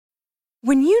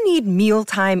When you need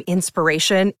mealtime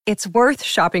inspiration, it's worth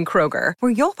shopping Kroger,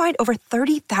 where you'll find over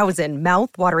 30,000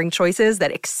 mouth-watering choices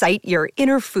that excite your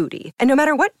inner foodie. And no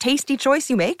matter what tasty choice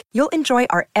you make, you'll enjoy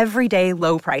our everyday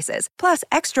low prices, plus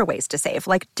extra ways to save,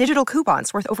 like digital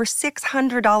coupons worth over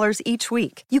 $600 each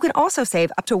week. You can also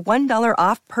save up to $1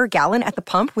 off per gallon at the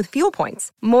pump with fuel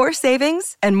points. More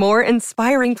savings and more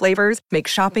inspiring flavors make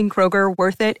shopping Kroger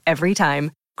worth it every time.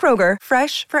 Kroger,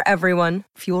 fresh for everyone.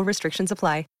 Fuel restrictions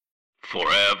apply.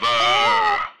 Forever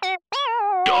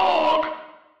Dog.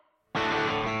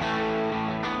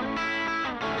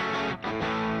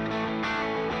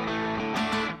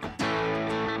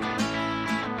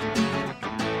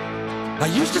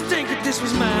 I used to think that this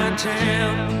was my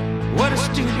town. What a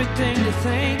stupid thing to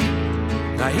think.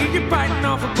 I hear you biting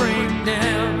off a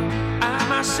breakdown. I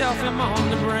myself am on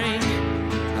the brink.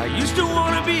 I used to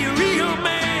want to be a real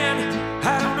man.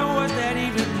 I don't know what that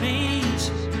even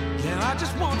means. Now I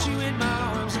just want you in my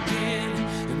arms again,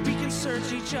 and we can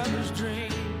search each other's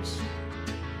dreams.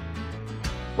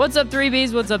 What's up,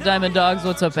 3Bs? What's up, Diamond Dogs?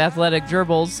 What's up, Athletic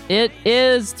Gerbils? It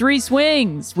is Three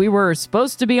Swings. We were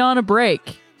supposed to be on a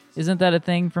break. Isn't that a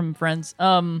thing from Friends?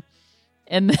 And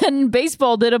then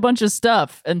baseball did a bunch of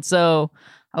stuff. And so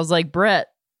I was like, Brett,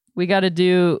 we got to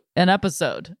do an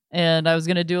episode. And I was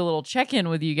going to do a little check-in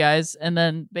with you guys. And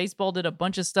then baseball did a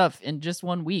bunch of stuff in just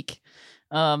 1 week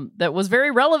that was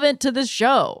very relevant to this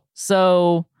show.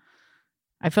 So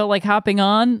I felt like hopping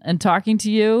on and talking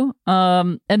to you.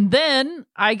 And then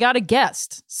I got a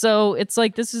guest. So it's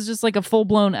like, this is just like a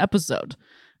full-blown episode.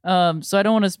 So I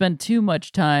don't want to spend too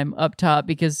much time up top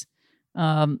because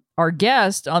our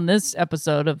guest on this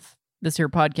episode of this here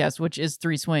podcast, which is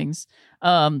Three Swings,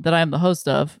 that I am the host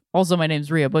of. Also, my name's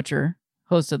Rhea Butcher,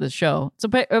 host of this show. It's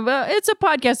a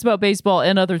podcast about baseball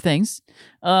and other things,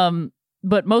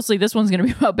 but mostly this one's going to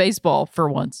be about baseball for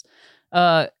once.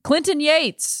 Clinton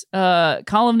Yates,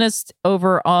 columnist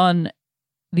over on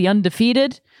The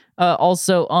Undefeated,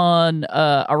 also on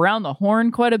Around the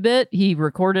Horn quite a bit. He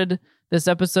recorded this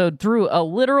episode through a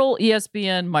literal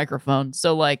ESPN microphone.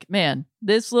 So like, man,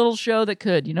 this little show that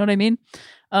could, you know what I mean?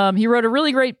 He wrote a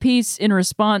really great piece in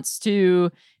response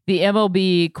to the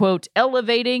MLB, quote,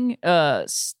 elevating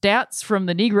stats from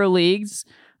the Negro Leagues.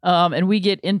 And we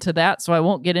get into that, so I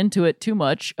won't get into it too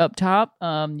much up top.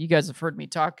 You guys have heard me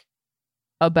talk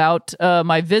about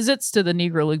my visits to the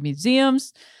Negro League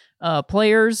museums,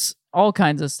 players, all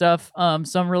kinds of stuff.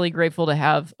 So I'm really grateful to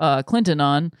have Clinton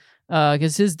on,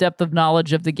 because his depth of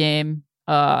knowledge of the game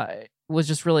was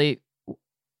just really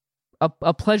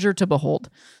a pleasure to behold.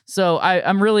 So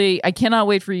I cannot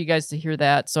wait for you guys to hear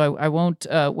that. So I won't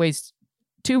I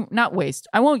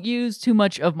won't use too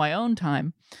much of my own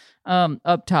time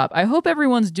up top. I hope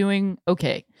everyone's doing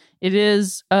okay. It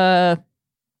is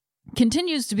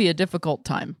continues to be a difficult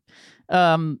time.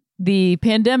 The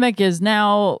pandemic is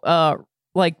now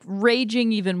like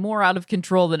raging even more out of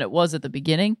control than it was at the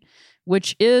beginning,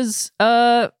 which is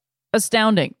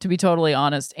astounding, to be totally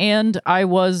honest. And I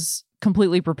was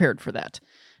completely prepared for that.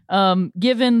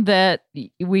 Given that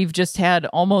we've just had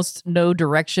almost no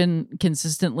direction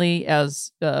consistently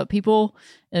as people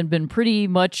and been pretty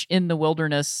much in the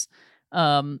wilderness,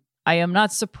 I am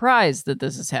not surprised that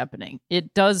this is happening.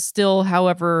 It does still,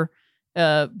 however,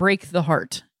 break the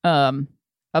heart.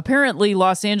 Apparently,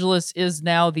 Los Angeles is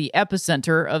now the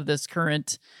epicenter of this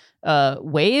current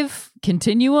wave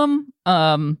continuum.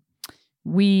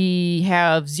 We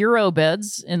have 0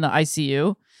 beds in the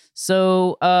ICU.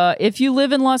 So if you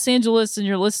live in Los Angeles and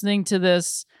you're listening to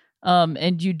this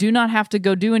and you do not have to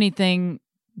go do anything,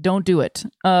 don't do it.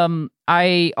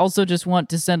 I also just want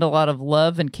to send a lot of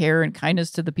love and care and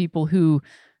kindness to the people who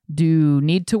do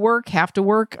need to work, have to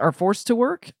work, are forced to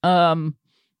work. I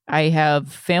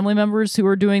have family members who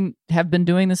have been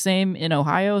doing the same in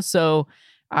Ohio. So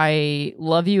I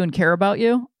love you and care about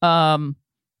you.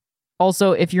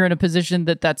 Also, if you're in a position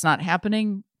that's not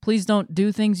happening, please don't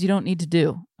do things you don't need to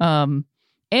do. And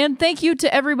thank you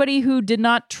to everybody who did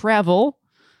not travel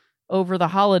over the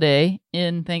holiday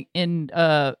in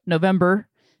November.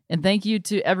 And thank you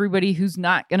to everybody who's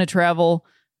not going to travel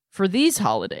for these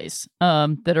holidays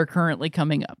that are currently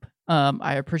coming up.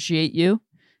 I appreciate you.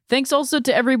 Thanks also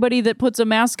to everybody that puts a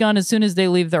mask on as soon as they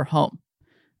leave their home.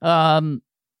 I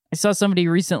saw somebody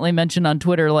recently mention on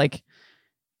Twitter, like,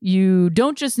 you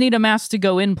don't just need a mask to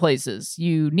go in places.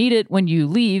 You need it when you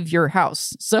leave your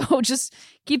house. So just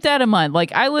keep that in mind.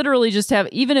 Like, I literally just have,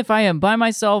 even if I am by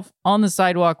myself on the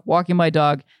sidewalk walking my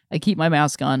dog, I keep my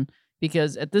mask on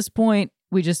because at this point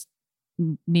we just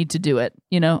need to do it,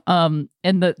 you know? And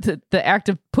the act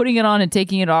of putting it on and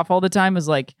taking it off all the time is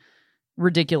like,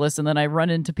 ridiculous. And then I run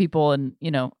into people and,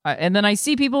 and then I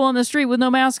see people on the street with no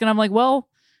mask and I'm like, well,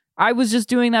 I was just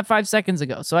doing that 5 seconds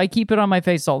ago. So I keep it on my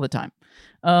face all the time.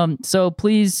 So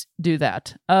please do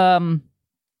that. And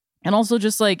also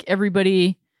just like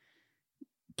everybody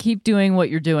keep doing what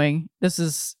you're doing. This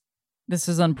is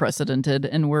unprecedented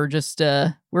and we're just,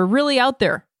 we're really out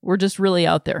there. We're just really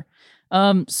out there.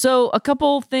 So a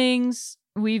couple things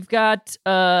we've got,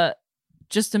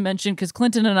 just to mention, because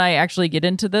Clinton and I actually get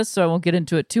into this, so I won't get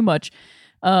into it too much.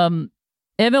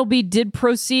 MLB did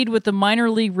proceed with the minor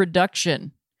league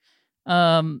reduction.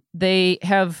 They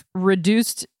have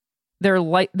reduced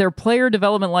their player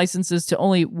development licenses to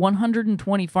only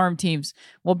 120 farm teams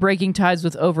while breaking ties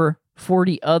with over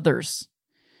 40 others.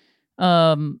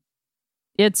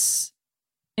 It's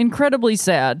incredibly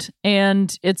sad,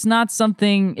 and it's not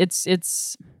something.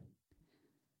 It's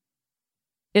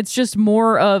just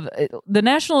more of the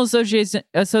National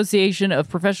Association of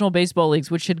Professional Baseball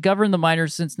Leagues, which had governed the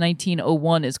minors since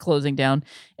 1901, is closing down.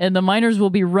 And the minors will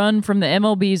be run from the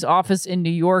MLB's office in New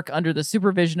York under the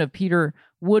supervision of Peter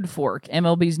Woodfork,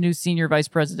 MLB's new senior vice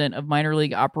president of minor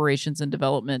league operations and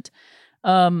development.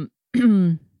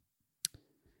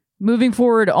 Moving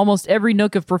forward, almost every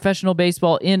nook of professional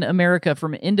baseball in America,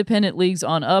 from independent leagues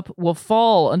on up, will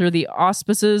fall under the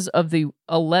auspices of the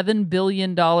 $11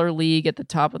 billion league at the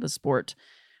top of the sport.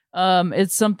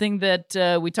 It's something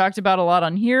that we talked about a lot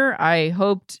on here. I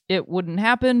hoped it wouldn't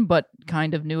happen, but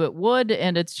kind of knew it would,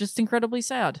 and it's just incredibly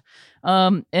sad.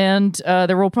 And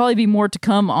there will probably be more to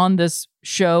come on this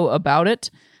show about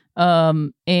it.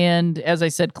 And as I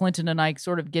said, Clinton and I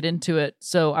sort of get into it.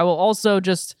 So I will also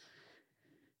just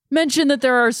mention that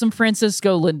there are some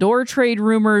Francisco Lindor trade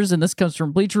rumors, and this comes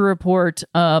from Bleacher Report.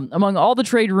 Among all the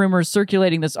trade rumors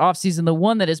circulating this offseason, the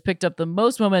one that has picked up the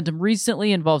most momentum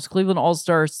recently involves Cleveland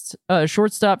All-Star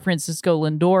shortstop Francisco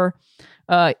Lindor,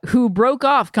 who broke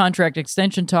off contract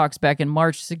extension talks back in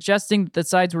March, suggesting that the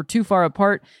sides were too far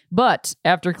apart. But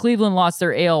after Cleveland lost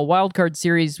their AL wildcard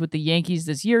series with the Yankees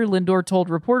this year, Lindor told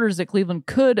reporters that Cleveland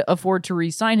could afford to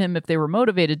re-sign him if they were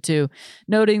motivated to,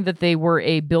 noting that they were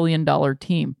a billion-dollar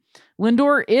team.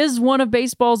 Lindor is one of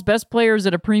baseball's best players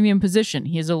at a premium position.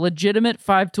 He is a legitimate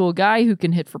five-tool guy who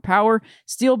can hit for power,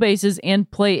 steal bases, and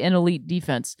play an elite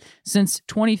defense. Since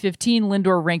 2015,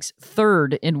 Lindor ranks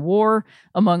third in WAR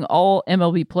among all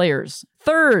MLB players.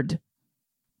 Third!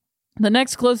 The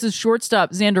next closest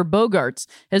shortstop, Xander Bogaerts,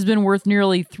 has been worth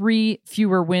nearly 3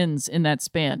 fewer wins in that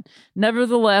span.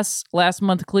 Nevertheless, last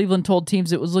month, Cleveland told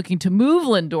teams it was looking to move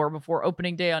Lindor before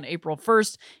opening day on April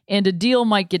 1st, and a deal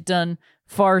might get done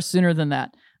far sooner than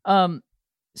that.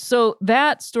 So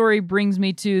that story brings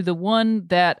me to the one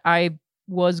that I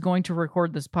was going to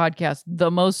record this podcast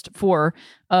the most for,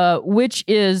 which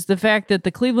is the fact that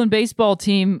the Cleveland baseball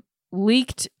team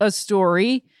leaked a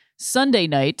story Sunday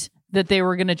night that they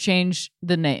were going to change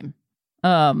the name,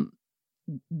 the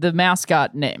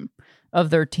mascot name of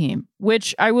their team,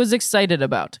 which I was excited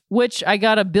about, which I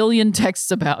got a billion texts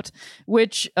about,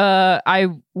 which I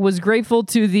was grateful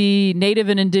to the Native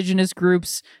and Indigenous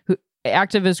groups,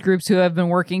 activist groups who have been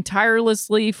working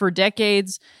tirelessly for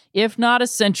decades, if not a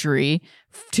century,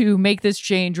 to make this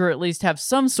change, or at least have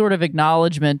some sort of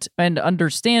acknowledgement and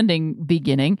understanding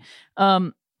beginning.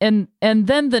 And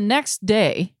then the next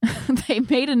day, they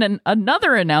made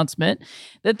another announcement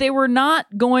that they were not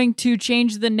going to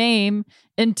change the name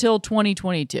until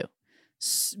 2022.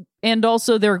 And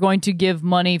also they're going to give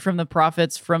money from the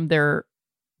profits from their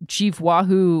Chief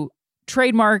Wahoo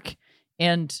trademark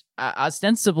and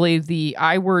ostensibly the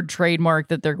I-word trademark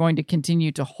that they're going to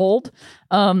continue to hold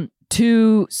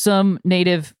to some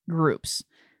Native groups.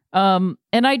 And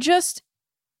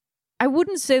I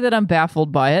wouldn't say that I'm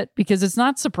baffled by it, because it's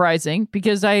not surprising,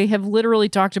 because I have literally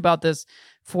talked about this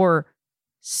for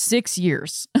 6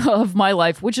 years of my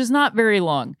life, which is not very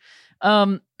long.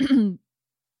 And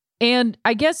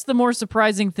I guess the more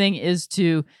surprising thing is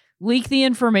to leak the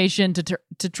information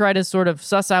to try to sort of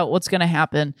suss out what's going to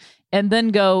happen, and then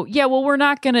go, yeah, well, we're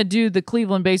not going to do the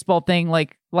Cleveland baseball thing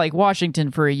like Washington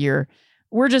for a year.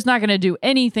 We're just not going to do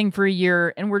anything for a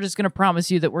year, and we're just going to promise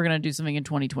you that we're going to do something in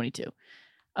 2022.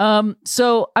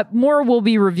 So more will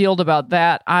be revealed about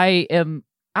that. I'm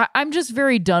just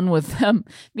very done with them,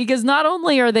 because not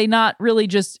only are they not really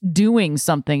just doing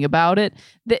something about it,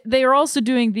 they are also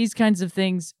doing these kinds of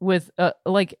things with,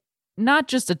 not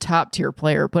just a top tier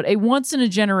player, but a once in a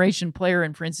generation player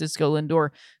in Francisco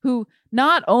Lindor, who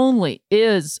not only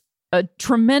is a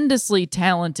tremendously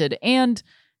talented and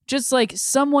just like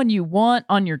someone you want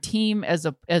on your team as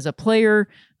a player,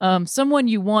 someone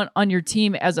you want on your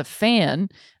team as a fan.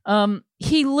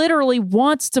 He literally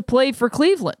wants to play for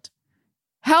Cleveland.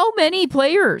 How many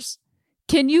players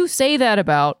can you say that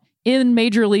about in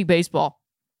Major League Baseball?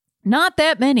 Not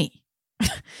that many.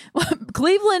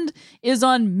 Cleveland is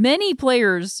on many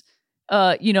players,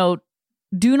 do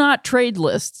not trade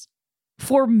lists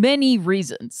for many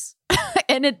reasons.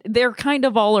 And they're kind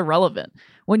of all irrelevant.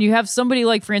 When you have somebody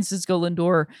like Francisco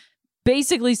Lindor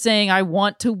basically saying, I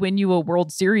want to win you a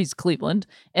World Series, Cleveland,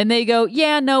 and they go,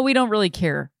 yeah, no, we don't really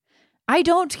care. I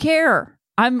don't care.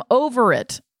 I'm over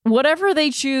it. Whatever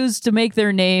they choose to make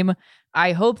their name,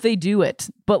 I hope they do it.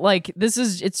 But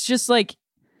it's just like,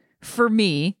 for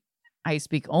me, I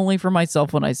speak only for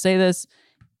myself when I say this,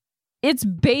 it's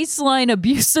baseline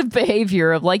abusive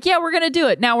behavior of like, yeah, we're going to do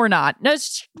it. Now we're not. No,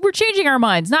 we're changing our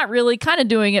minds. Not really. Kind of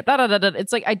doing it.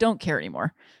 It's like, I don't care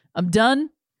anymore. I'm done.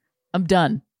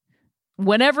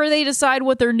 Whenever they decide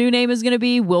what their new name is going to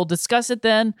be, we'll discuss it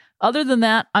then. Other than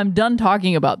that, I'm done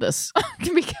talking about this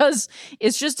because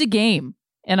it's just a game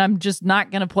and I'm just not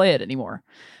going to play it anymore.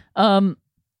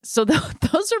 So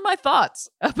those are my thoughts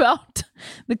about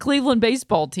the Cleveland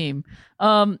baseball team.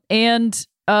 After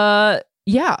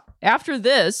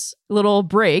this little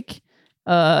break,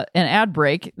 an ad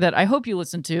break that I hope you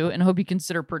listen to and hope you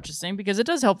consider purchasing because it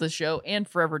does help the show and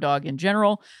Forever Dog in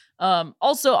general.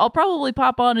 Also, I'll probably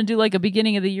pop on and do like a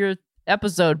beginning of the year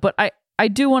episode, but I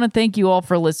do want to thank you all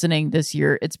for listening this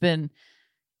year. It's been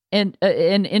an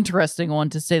interesting one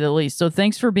to say the least. So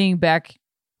thanks for being back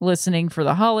listening for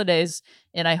the holidays.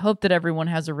 And I hope that everyone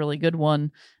has a really good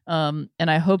one. And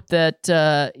I hope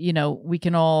that, we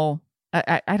can all,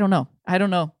 I don't know. I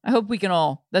hope we can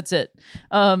all, that's it.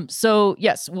 So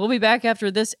yes, we'll be back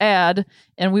after this ad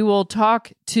and we will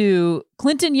talk to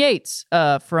Clinton Yates,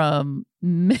 from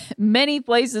many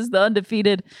places, the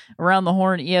Undefeated, Around the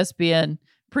Horn, ESPN,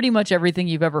 pretty much everything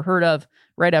you've ever heard of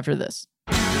right after this.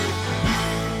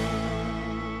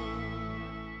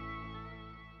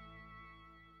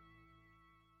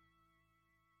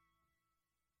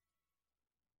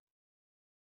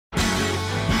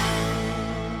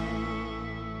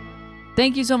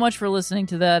 Thank you so much for listening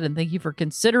to that, and thank you for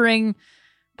considering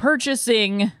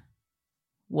purchasing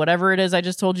whatever it is I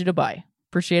just told you to buy.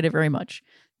 Appreciate it very much.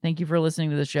 Thank you for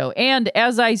listening to the show. And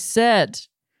as I said,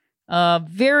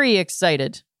 very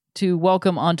excited to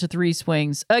welcome onto Three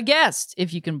Swings a guest,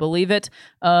 if you can believe it.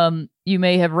 You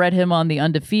may have read him on The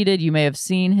Undefeated. You may have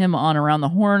seen him on Around the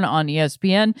Horn on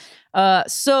ESPN.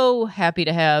 So happy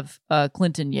to have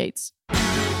Clinton Yates.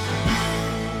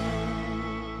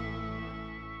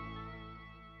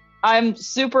 I'm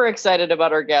super excited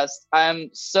about our guest. I'm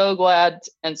so glad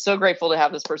and so grateful to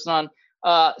have this person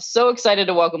on. So excited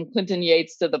to welcome Clinton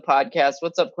Yates to the podcast.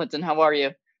 What's up, Clinton? How are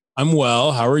you? I'm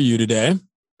well. How are you today?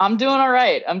 I'm doing all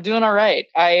right.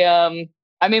 I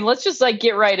mean, let's just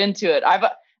get right into it.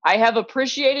 I have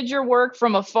appreciated your work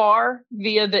from afar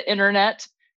via the internet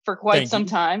for quite some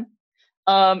time.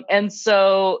 And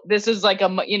so this is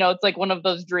it's like one of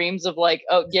those dreams of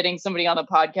getting somebody on the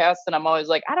podcast. And I'm always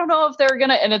like, I don't know if they're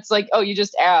going to, and it's like, oh, you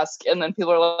just ask. And then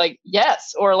people are like,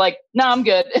 yes, or like, no, I'm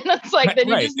good. And it's like, then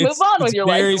you just move on with your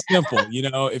life. It's very simple.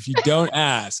 If you don't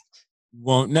ask, you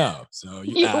won't know. So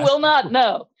you will not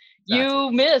know. Exactly.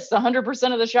 You miss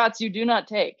 100% of the shots you do not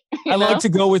take. I like to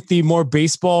go with the more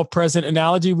baseball present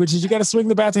analogy, which is you got to swing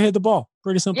the bat to hit the ball.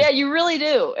 Pretty simple. Yeah, you really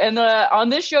do. And on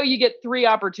this show, you get 3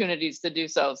 opportunities to do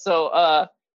so. So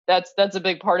that's a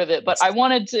big part of it. But I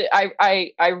wanted to,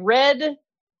 I read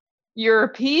your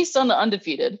piece on The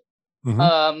Undefeated,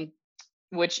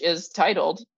 which is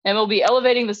titled, MLB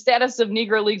Elevating the Status of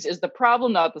Negro Leagues is the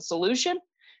Problem, Not the Solution.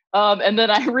 And then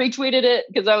I retweeted it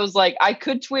because I was like, I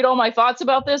could tweet all my thoughts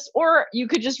about this, or you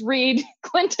could just read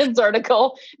Clinton's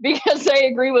article because I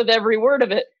agree with every word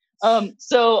of it.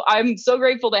 So I'm so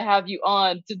grateful to have you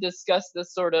on to discuss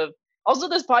this sort of, also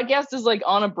this podcast is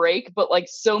on a break, but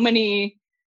so many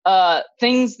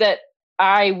things that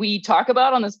we talk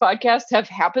about on this podcast have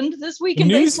happened this week in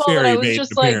baseball. And I was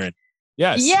just like,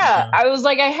 yes. Yeah. I was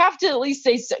like, I have to at least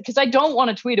say, because I don't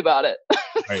want to tweet about it.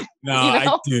 Right.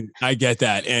 No, I get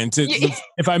that. And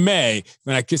if I may,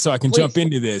 so I can jump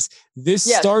into this.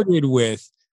 Started with,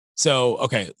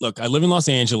 okay, look, I live in Los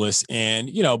Angeles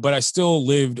and, but I still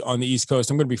lived on the East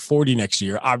Coast. I'm going to be 40 next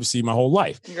year, obviously my whole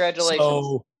life. Congratulations.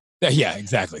 So, yeah,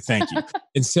 exactly. Thank you.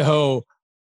 And so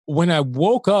when I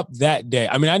woke up that day,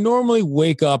 I mean, I normally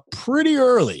wake up pretty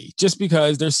early just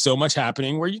because there's so much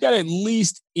happening where you got to at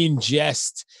least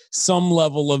ingest some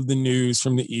level of the news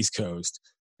from the East Coast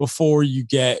before you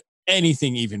get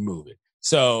anything even moving.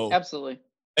 So absolutely,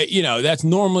 that's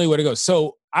normally what it goes.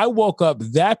 So I woke up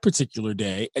that particular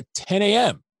day at 10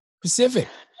 a.m. Pacific,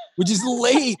 which is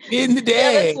late in the Yeah,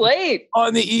 day that's late.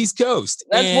 on the East Coast.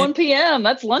 That's And, 1 p.m.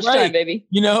 That's lunchtime, right, baby.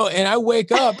 you know, and I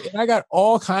wake up and I got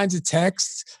all kinds of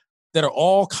texts that are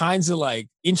all kinds of like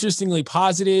interestingly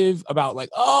positive about like,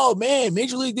 oh man,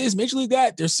 Major League this, Major League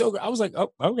that. They're so good. I was like,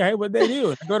 oh, okay, what'd they do?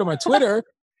 And I go to my Twitter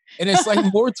and it's like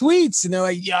more tweets and they're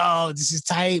like, yo, this is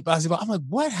tight. Blah, blah, blah. I'm like,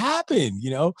 what happened? You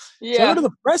know? So I go Yeah. to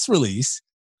the press release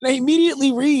and I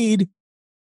immediately read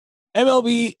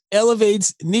MLB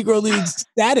elevates Negro League's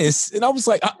status. And I was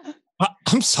like,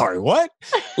 I'm sorry, what?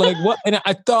 Like what? And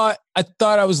I thought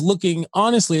I was looking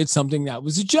honestly at something that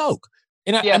was a joke.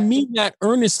 And I mean that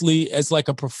earnestly as like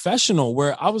a professional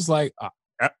where I was like,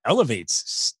 elevates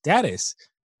status.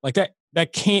 Like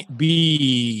that can't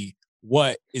be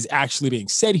what is actually being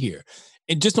said here.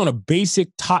 And just on a basic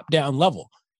top-down level.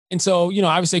 And so, you know,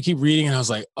 obviously I keep reading and I was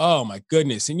like, oh my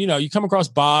goodness. And, you know, you come across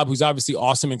Bob, who's obviously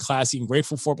awesome and classy and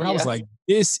grateful for it. But I was like,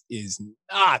 this is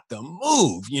not the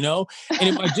move, you know?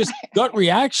 And my just gut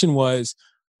reaction was,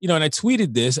 you know, and I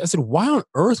tweeted this, I said, why on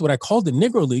earth would I call the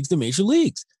Negro Leagues the major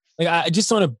leagues? Like I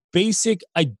just on a basic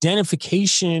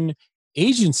identification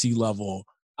agency level,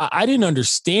 I didn't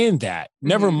understand that,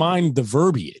 never mind the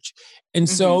verbiage. And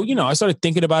so, you know, I started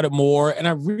thinking about it more and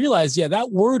I realized,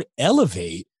 that word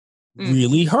elevate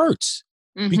really hurts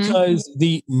because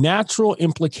the natural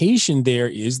implication there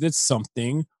is that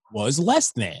something was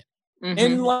less than.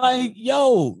 And like,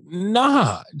 yo,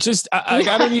 nah, just, I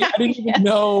didn't even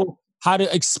know how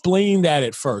to explain that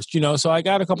at first, you know? So I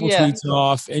got a couple of tweets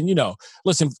off and, you know,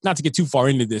 listen, not to get too far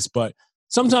into this, but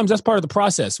sometimes that's part of the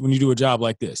process when you do a job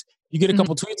like this. You get a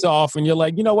couple tweets off and you're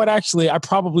like, you know what, actually, I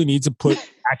probably need to put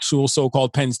actual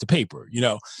so-called pens to paper, you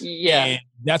know? Yeah. And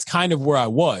that's kind of where I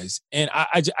was. And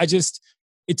I just,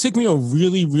 it took me a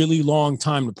really, really long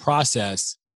time to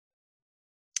process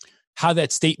how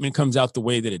that statement comes out the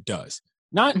way that it does.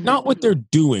 Not what they're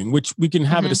doing, which we can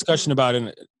have a discussion about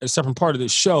in a separate part of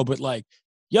this show, but like,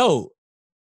 yo,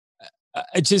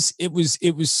 it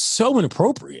was so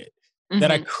inappropriate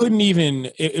that I couldn't even,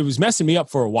 it was messing me up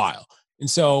for a while. And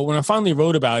so when I finally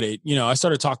wrote about it, you know, I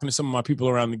started talking to some of my people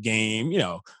around the game, you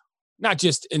know, not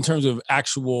just in terms of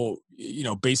actual, you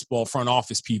know, baseball front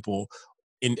office people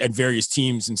at various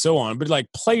teams and so on, but like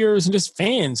players and just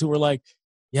fans who were like,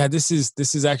 yeah, this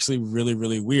is actually really,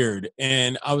 really weird.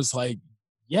 And I was like,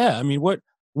 yeah, I mean, what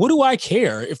do I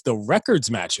care if the records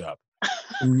match up?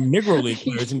 Negro League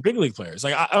players and big league players.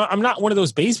 Like I'm not one of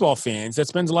those baseball fans that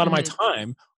spends a lot of my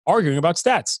time arguing about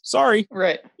stats. Sorry.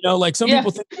 Right. You know, like some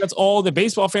people think that's all that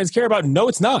baseball fans care about. No,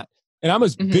 it's not. And I'm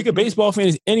as big a baseball fan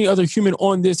as any other human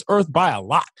on this earth by a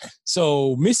lot.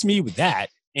 So miss me with that.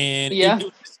 And it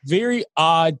was very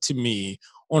odd to me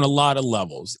on a lot of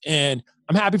levels. And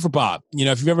I'm happy for Bob. You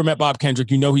know, if you've ever met Bob Kendrick,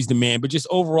 you know he's the man. But just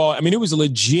overall, I mean, it was a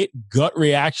legit gut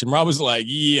reaction where I was like,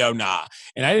 yo, nah.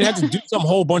 And I didn't have to do some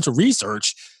whole bunch of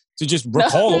research to just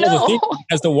recall all the things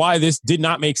as to why this did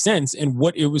not make sense and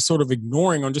what it was sort of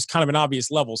ignoring on just kind of an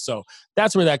obvious level. So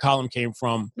that's where that column came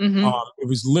from. It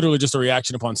was literally just a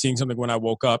reaction upon seeing something when I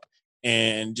woke up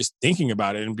and just thinking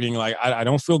about it and being like, I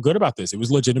don't feel good about this. It was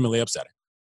legitimately upsetting.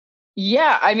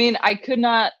 Yeah. I mean, I could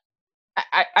not,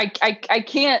 I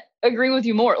can't agree with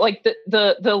you more. Like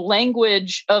the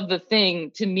language of the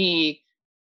thing to me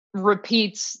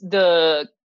repeats the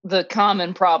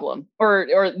common problem or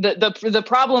the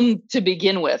problem to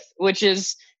begin with, which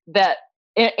is that,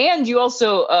 and you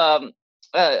also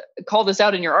call this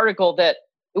out in your article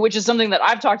which is something that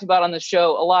I've talked about on the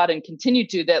show a lot and continue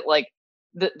to, that like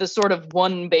the sort of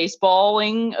one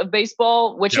baseballing of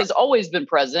baseball, which has always been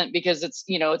present because it's,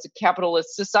 you know, it's a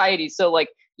capitalist society. So like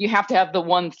you have to have the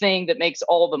one thing that makes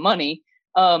all the money.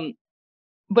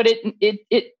 But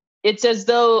it's as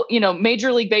though, you know,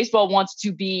 Major League Baseball wants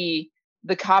to be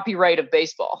the copyright of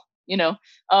baseball, you know,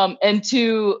 and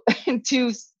to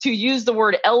use the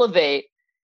word elevate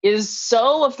is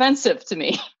so offensive to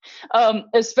me,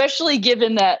 especially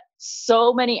given that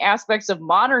so many aspects of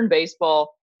modern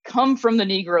baseball come from the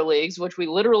Negro Leagues, which we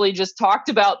literally just talked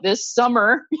about this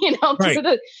summer, you know,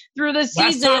 through the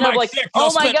season of like,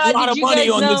 oh my God, did you guys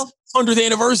know? This 100th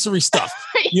anniversary stuff.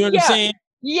 You know what I'm saying?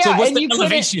 Yeah. So what's the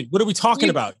elevation? What are we talking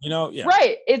about? You know? Yeah.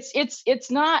 Right. It's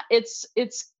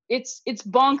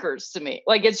bonkers to me.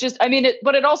 Like, it's just, I mean,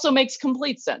 but it also makes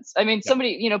complete sense. I mean,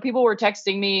 somebody, you know, people were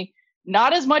texting me,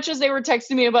 not as much as they were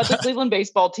texting me about the Cleveland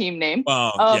baseball team name.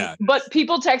 But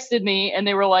people texted me and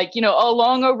they were like, you know, oh,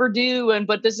 long overdue.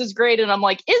 But this is great. And I'm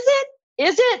like, is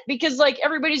it? Because like,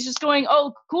 everybody's just going,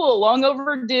 oh, cool. Long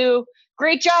overdue.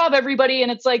 Great job, everybody.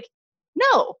 And it's like,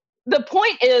 no, the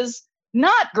point is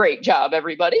not great job,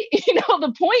 everybody. You know,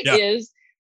 the point is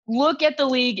look at the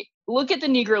league, look at the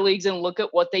Negro Leagues and look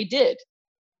at what they did.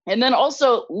 And then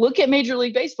also look at Major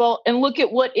League Baseball and look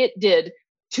at what it did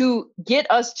to get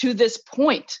us to this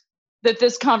point that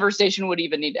this conversation would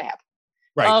even need to happen.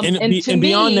 Right. And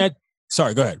beyond that,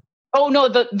 sorry, go ahead. Oh, no,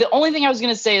 the only thing I was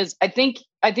going to say is I think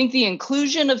the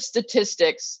inclusion of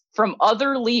statistics from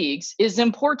other leagues is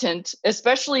important,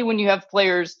 especially when you have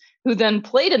players who then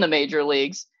played in the major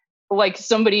leagues, like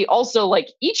somebody also like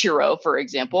Ichiro, for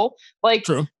example, like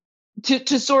True.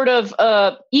 to sort of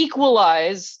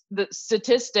equalize the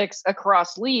statistics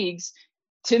across leagues.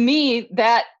 To me,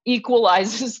 that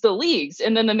equalizes the leagues.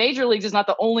 And then the major leagues is not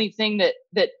the only thing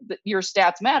that your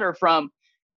stats matter from.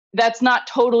 That's not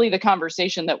totally the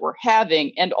conversation that we're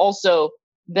having. And also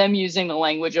them using the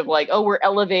language of like, oh, we're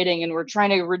elevating and we're trying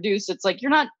to reduce. It's like,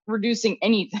 you're not reducing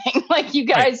anything. Like you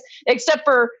guys, right. Except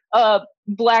for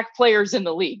Black players in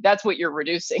the league. That's what you're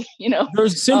reducing, you know?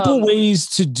 There's simple ways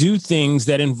to do things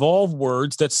that involve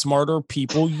words that smarter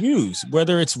people use,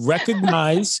 whether it's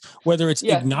recognize, whether it's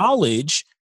acknowledge,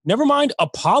 never mind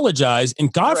apologize.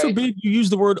 And God forbid you use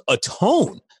the word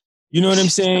atone. You know what I'm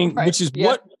saying? Right. Which is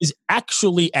what is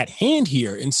actually at hand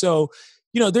here. And so,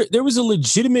 you know, there was a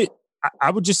legitimate,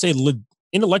 I would just say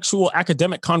intellectual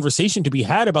academic conversation to be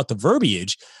had about the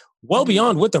verbiage well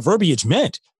beyond what the verbiage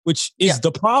meant, which is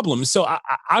the problem. So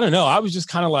I don't know. I was just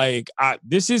kind of like,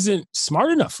 this isn't smart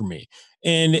enough for me.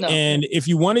 And if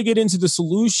you want to get into the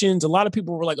solutions, a lot of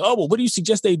people were like, oh, well, what do you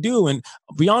suggest they do? And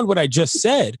beyond what I just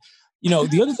said, you know,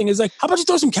 the other thing is like, how about you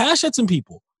throw some cash at some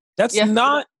people? That's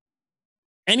not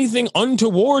anything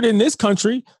untoward in this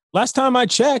country. Last time I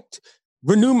checked,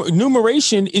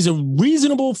 remuneration is a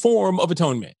reasonable form of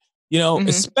atonement, you know,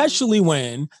 especially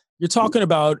when you're talking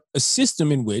about a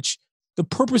system in which the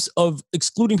purpose of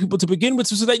excluding people to begin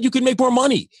with is so that you can make more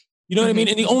money. You know what I mean?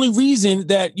 And the only reason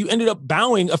that you ended up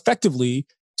bowing effectively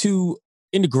to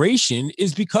integration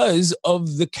is because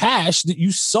of the cash that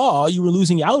you saw you were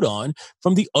losing out on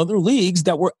from the other leagues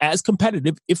that were as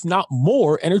competitive, if not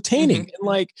more entertaining. And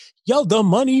like, yo, the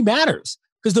money matters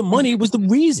because the money was the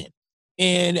reason.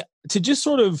 And to just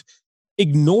sort of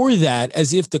ignore that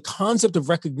as if the concept of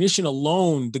recognition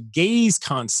alone, the gaze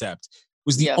concept,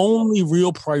 was the only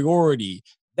real priority.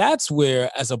 That's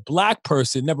where, as a Black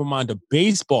person, never mind a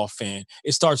baseball fan,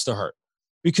 it starts to hurt.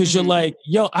 Because you're like,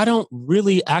 yo, I don't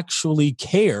really actually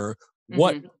care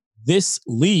what this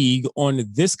league on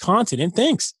this continent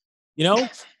thinks. You know,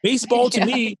 baseball to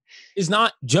me is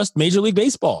not just Major League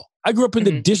Baseball. I grew up in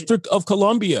the District of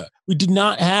Columbia. We did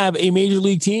not have a Major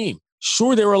League team.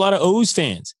 Sure, there were a lot of O's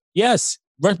fans. Yes,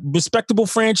 respectable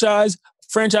franchise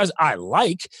I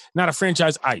like, not a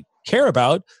franchise I care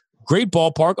about. Great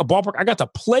ballpark, a ballpark I got to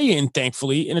play in,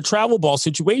 thankfully, in a travel ball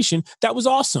situation. That was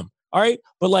awesome. All right.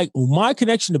 But like my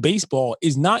connection to baseball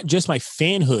is not just my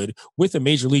fanhood with a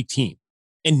major league team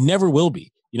and never will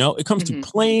be. You know, it comes through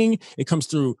playing, it comes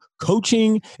through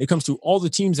coaching, it comes through all the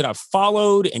teams that I've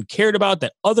followed and cared about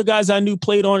that other guys I knew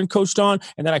played on and coached on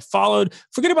and that I followed.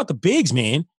 Forget about the bigs,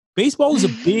 man. Baseball is a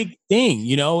big thing,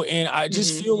 you know, and I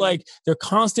just feel like their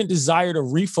constant desire to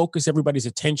refocus everybody's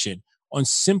attention on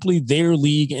simply their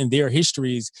league and their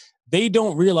histories, they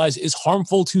don't realize is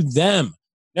harmful to them.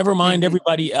 Never mind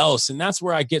everybody else. And that's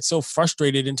where I get so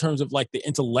frustrated in terms of like the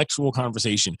intellectual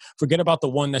conversation. Forget about the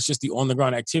one that's just the on the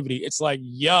ground activity. It's like,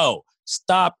 yo,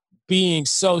 stop being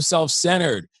so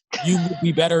self-centered. You would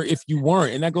be better if you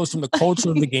weren't. And that goes from the culture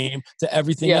of the game to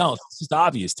everything else. It's just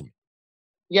obvious to me.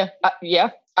 Yeah.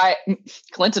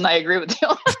 Clinton, I agree with you.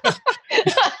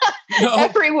 No.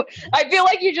 I feel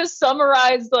like you just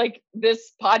summarized like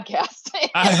this podcast.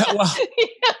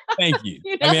 Thank you.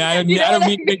 You know, I mean, I don't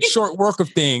mean to make short work of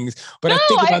things, but I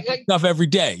think about this stuff every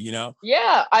day, you know?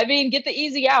 Yeah. I mean, get the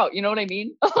easy out. You know what I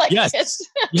mean? Like, yes,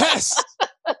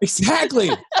 exactly.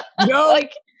 You know,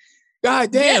 like,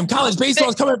 God damn, college baseball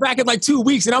is coming back in like 2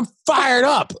 weeks and I'm fired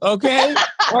up. Okay.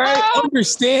 All right.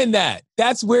 Understand that.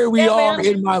 That's where we are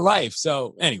in my life.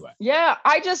 So anyway. Yeah.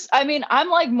 I'm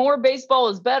like more baseball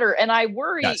is better. And I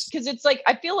worry because it's like,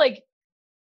 I feel like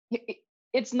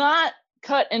it's not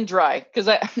cut and dry because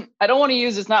I don't want to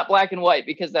use it's not black and white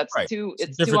because that's too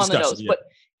on the nose. But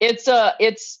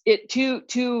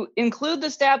to include the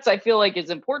stats, I feel like is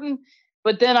important.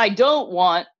 But then I don't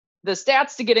want the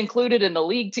stats to get included in the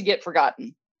league to get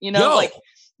forgotten, you know,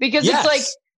 because it's like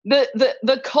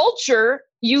the culture,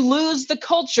 you lose the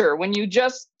culture when you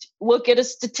just look at a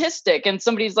statistic and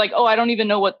somebody's like, oh, I don't even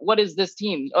know what is this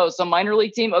team? Oh, some minor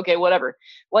league team. Okay, whatever.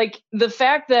 Like the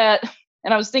fact that,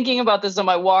 and I was thinking about this on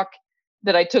my walk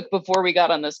that I took before we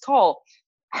got on this call,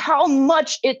 how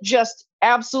much it just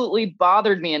absolutely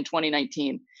bothered me in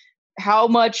 2019, how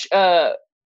much,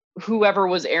 whoever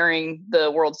was airing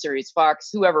the World Series, Fox,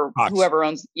 whoever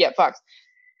owns, Fox,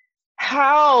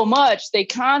 how much they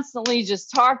constantly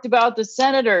just talked about the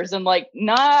Senators, and like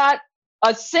not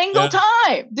a single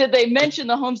time did they mention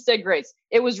the Homestead Grace.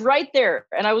 It was right there.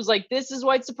 And I was like, this is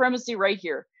white supremacy right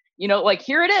here. You know, like,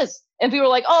 here it is. And people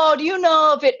were like, oh, do you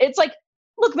know if it's like,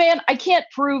 look, man, I can't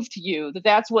prove to you that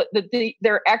that's what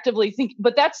they're actively thinking,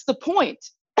 but that's the point.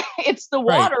 It's the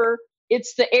water,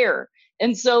 it's the air.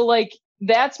 And so like,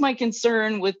 that's my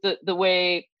concern with the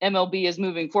way MLB is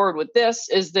moving forward with this,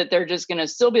 is that they're just going to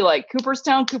still be like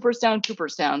Cooperstown.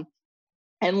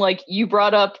 And like you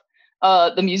brought up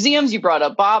the museums, you brought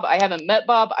up Bob. I haven't met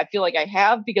Bob. I feel like I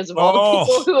have, because of all the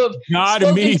people who have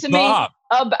spoken to Bob.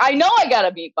 me. I know I got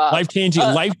to meet Bob.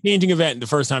 Life-changing event the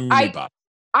first time you meet Bob.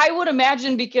 I would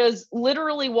imagine, because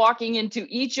literally walking into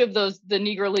each of the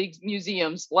Negro League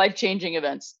museums, life-changing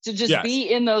events, to just be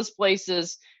in those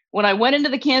places. When I went into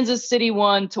the Kansas City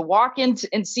one, to walk in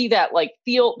and see that, like,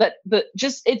 feel that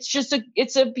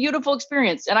it's a beautiful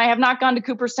experience. And I have not gone to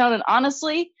Cooperstown, and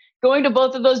honestly, going to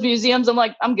both of those museums, I'm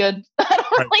like, I'm good. I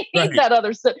don't really need that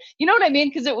other stuff. You know what I mean?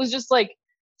 Because it was just like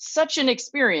such an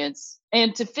experience.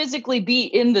 And to physically be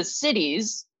in the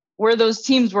cities where those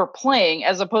teams were playing,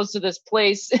 as opposed to this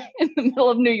place in the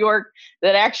middle of New York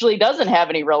that actually doesn't have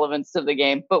any relevance to the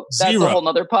game. But that's a whole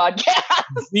nother podcast.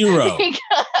 Zero.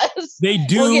 Because they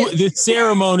do the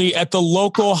ceremony at the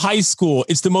local high school.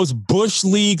 It's the most Bush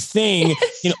League thing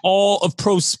in all of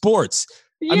pro sports.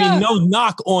 Yeah. I mean,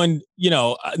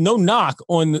 no knock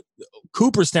on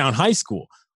Cooperstown High School,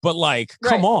 but like,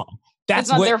 come on. That's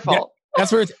not their fault.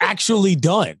 That's where it's actually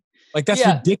done. Like, that's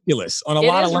ridiculous on a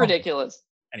lot of levels. It is ridiculous.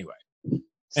 Anyway.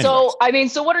 So, I mean,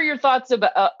 so what are your thoughts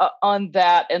about on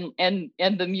that and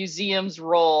the museum's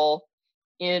role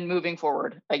in moving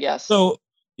forward, I guess? So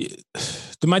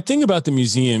my thing about the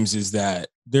museums is that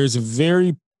there's a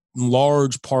very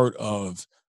large part of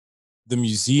the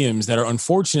museums that are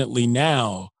unfortunately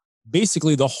now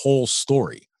basically the whole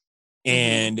story.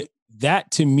 And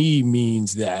that to me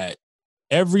means that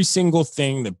every single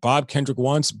thing that Bob Kendrick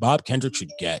wants, Bob Kendrick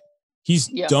should get. He's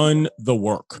done the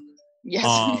work.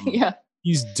 Yes.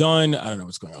 He's done. I don't know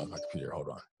what's going on with my computer. Hold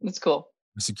on. That's cool.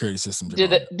 The security system. Did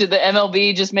the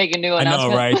MLB just make a new announcement? I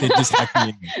know, right? They just hacked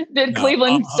me. Did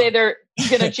Cleveland say they're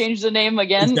going to change the name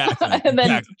again? And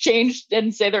then change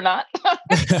and say they're not?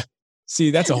 See,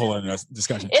 that's a whole other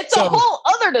discussion. It's a whole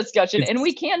other discussion, and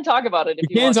we can talk about it.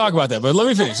 We can talk about that, but let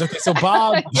me finish. Okay, so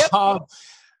Bob,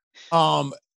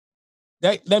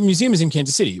 that museum is in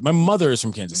Kansas City. My mother is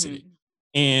from Kansas City.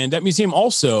 And that museum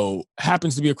also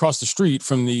happens to be across the street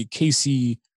from the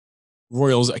KC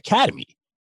Royals Academy.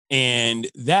 And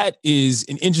that is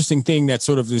an interesting thing. That's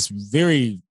sort of this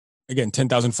very, again,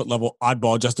 10,000 foot level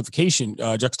oddball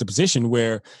juxtaposition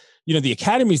where, you know, the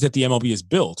academies that the MLB has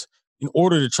built in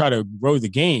order to try to grow the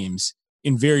games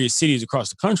in various cities across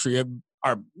the country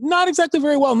are not exactly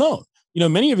very well known. You know,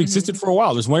 many have existed for a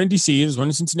while. There's one in DC, there's one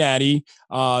in Cincinnati,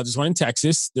 there's one in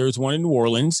Texas, there's one in New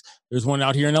Orleans, there's one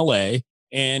out here in LA.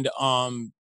 And I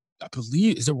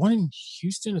believe, is there one in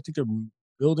Houston? I think they're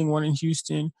building one in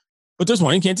Houston, but there's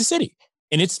one in Kansas City,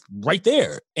 and it's right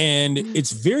there. And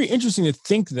it's very interesting to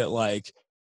think that, like,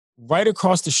 right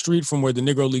across the street from where the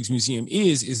Negro Leagues Museum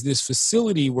is this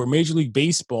facility where Major League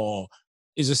Baseball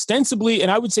is ostensibly,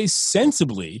 and I would say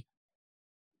sensibly,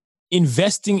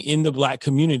 investing in the Black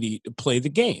community to play the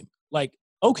game. Like,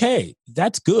 okay,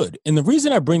 that's good. And the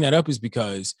reason I bring that up is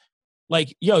because,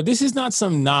 like, yo, this is not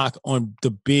some knock on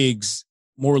the bigs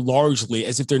more largely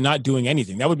as if they're not doing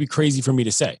anything. That would be crazy for me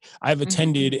to say. I've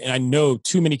attended and I know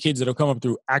too many kids that have come up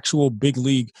through actual big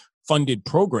league funded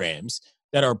programs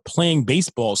that are playing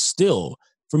baseball still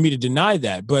for me to deny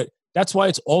that. But that's why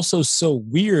it's also so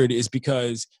weird, is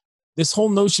because this whole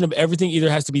notion of everything either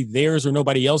has to be theirs or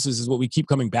nobody else's is what we keep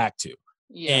coming back to.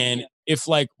 Yeah. And if,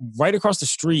 like, right across the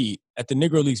street at the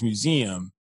Negro Leagues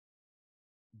Museum,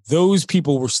 those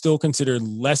people were still considered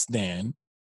less than,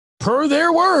 per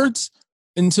their words,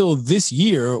 until this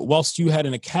year, whilst you had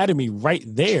an academy right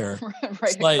there.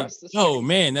 It's like, oh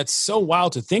man, that's so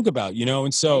wild to think about, you know?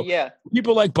 And so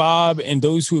people like Bob and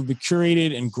those who have been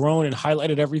curated and grown and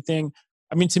highlighted everything,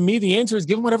 I mean, to me, the answer is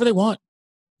give them whatever they want.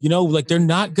 You know, like, they're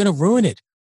not going to ruin it.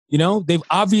 You know, they've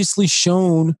obviously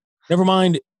shown, never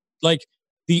mind, like,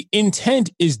 the intent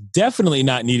is definitely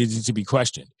not needed to be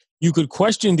questioned. You could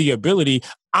question the ability.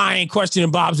 I ain't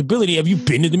questioning Bob's ability. Have you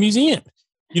been to the museum?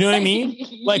 You know what I mean?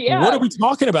 Like, what are we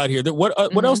talking about here?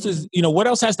 What else does, you know, what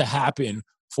else has to happen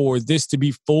for this to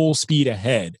be full speed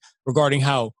ahead regarding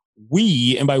how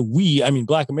we, and by we, I mean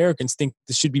Black Americans, think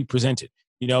this should be presented?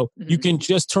 You know, you can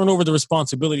just turn over the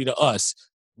responsibility to us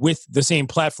with the same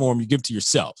platform you give to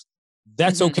yourselves.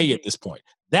 That's okay at this point.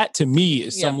 That to me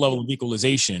is Yeah. some level of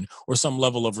equalization or some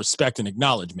level of respect and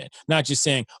acknowledgement, not just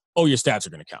saying, oh, your stats are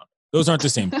going to count. Those aren't the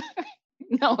same.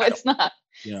 No, it's not.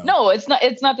 You know? No, it's not.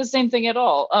 It's not the same thing at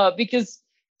all. Because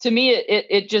to me,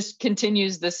 it just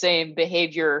continues the same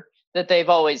behavior that they've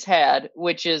always had,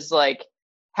 which is like,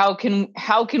 how can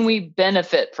we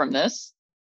benefit from this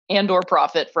and or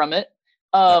profit from it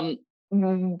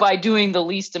by doing the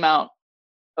least amount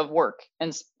of work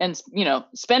and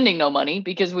spending no money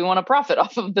because we want to profit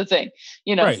off of the thing,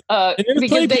 Right. And there's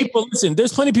plenty of people. Listen,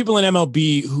 there's plenty of people in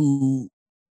MLB who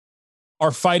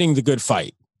are fighting the good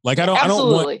fight. Like I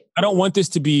don't want this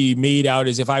to be made out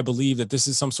as if I believe that this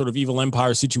is some sort of evil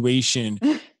empire situation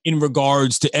in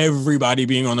regards to everybody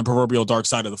being on the proverbial dark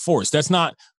side of the force. That's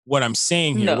not what I'm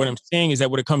saying here. No. What I'm saying is that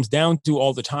what it comes down to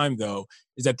all the time, though,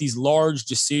 is that these large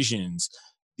decisions,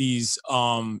 these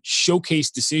showcase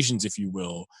decisions, if you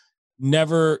will,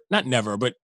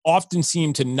 but often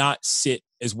seem to not sit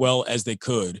as well as they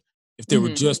could if they were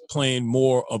just playing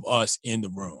more of us in the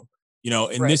room.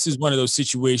 And this is one of those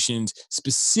situations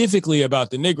specifically about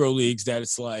the Negro Leagues that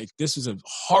it's like, this is a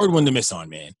hard one to miss on,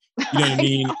 man. You know what I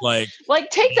mean? Like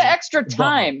take the extra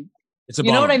time. It's a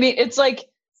you know bummer. what I mean? It's like,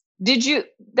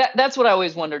 that's what I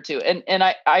always wonder too. And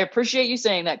I appreciate you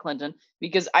saying that, Clinton,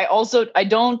 because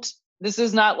this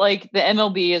is not like the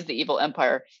MLB is the evil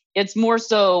empire. It's more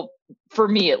so, for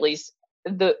me at least,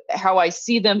 how I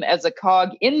see them as a cog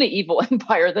in the evil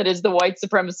empire that is the white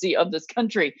supremacy of this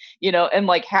country, and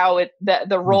like how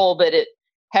the role that it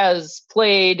has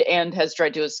played and has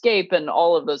tried to escape and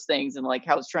all of those things, and like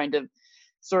how it's trying to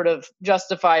sort of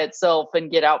justify itself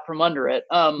and get out from under it.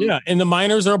 And the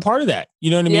minors are a part of that. You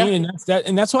know what I mean? Yeah.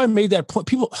 And that's why I made that point.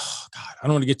 People, oh God, I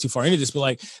don't want to get too far into this, but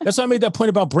like that's why I made that point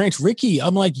about Branch Rickey.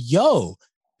 I'm like, yo,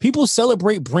 people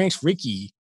celebrate Branch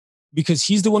Rickey because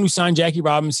he's the one who signed Jackie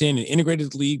Robinson and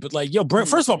integrated the league. But like, yo,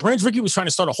 first of all, Branch Rickey was trying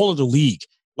to start a whole other league,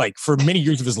 like for many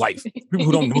years of his life. People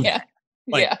who don't know that.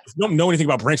 Like, if you don't know anything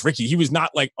about Branch Rickey, he was not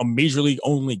like a major league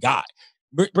only guy.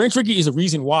 Branch Rickey is a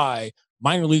reason why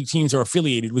minor league teams are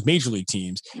affiliated with major league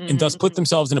teams and thus put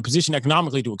themselves in a position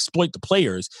economically to exploit the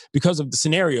players because of the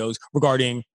scenarios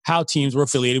regarding how teams were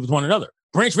affiliated with one another.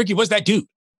 Branch Rickey was that dude.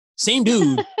 Same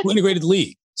dude who integrated the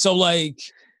league. So like,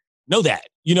 know that,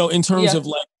 in terms of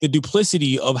like the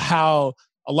duplicity of how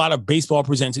a lot of baseball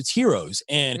presents its heroes.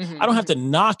 And I don't have to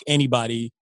knock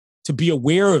anybody to be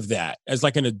aware of that as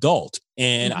like an adult.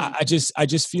 And I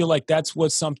just feel like that's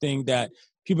what's something that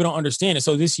people don't understand. And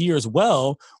so this year as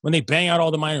well, when they bang out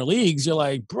all the minor leagues, you're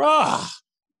like, bruh,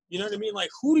 you know what I mean?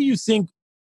 Like, who do you think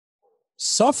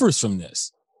suffers from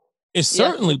this? It's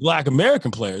certainly Black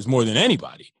American players more than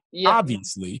anybody.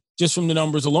 Obviously, just from the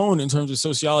numbers alone in terms of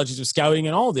sociologies of scouting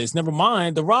and all this, never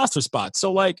mind the roster spots.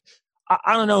 So like,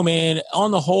 I don't know, man,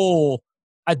 on the whole,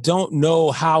 I don't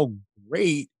know how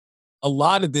great a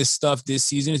lot of this stuff this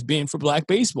season has been for Black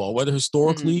baseball, whether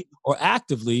historically or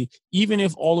actively, even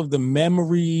if all of the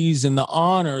memories and the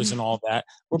honors and all that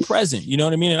were present. You know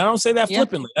what I mean? And I don't say that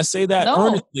flippantly. I say that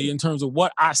earnestly in terms of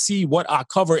what I see, what I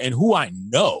cover, and who I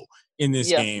know in this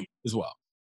game as well.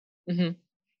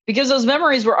 Because those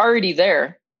memories were already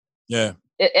there. Yeah.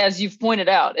 As you've pointed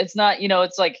out, it's not,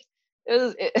 it's like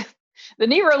the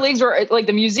Negro Leagues were like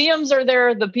the museums are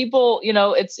there. The people,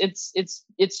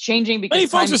 it's changing because many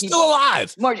folks are still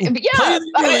alive. They're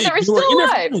still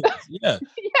alive. Yeah.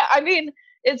 I mean,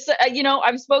 it's,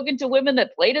 I've spoken to women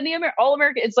that played in the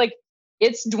All-American. It's like,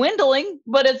 it's dwindling,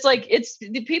 but it's like,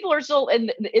 the people are still,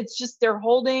 and it's just,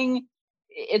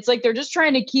 it's like they're just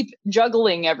trying to keep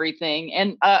juggling everything.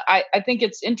 And I think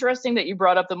it's interesting that you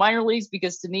brought up the minor leagues,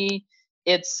 because to me,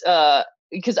 it's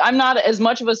because I'm not as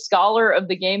much of a scholar of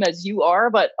the game as you are,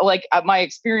 but like my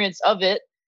experience of it,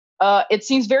 it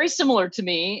seems very similar to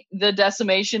me, the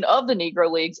decimation of the Negro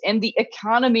Leagues and the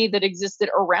economy that existed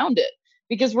around it.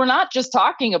 Because we're not just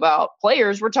talking about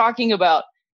players, we're talking about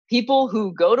people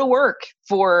who go to work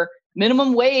for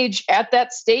minimum wage at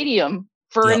that stadium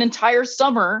for an entire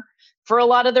summer for a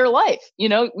lot of their life.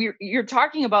 You're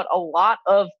talking about a lot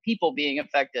of people being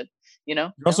affected.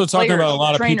 You're also talking about a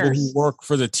lot of people who work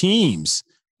for the teams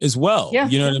as well. Yeah.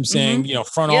 You know what I'm saying?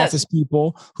 Front office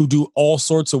people who do all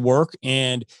sorts of work.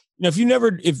 And, if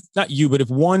not you, but if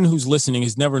one who's listening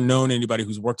has never known anybody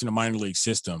who's worked in a minor league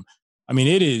system, I mean,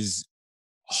 it is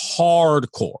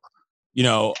hardcore.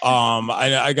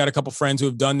 I got a couple friends who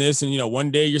have done this, and,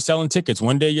 one day you're selling tickets.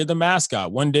 One day you're the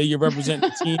mascot. One day you're representing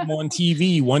the team on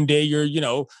TV. One day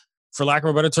you're, for lack of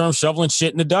a better term, shoveling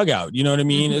shit in the dugout. You know what I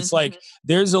mean? It's like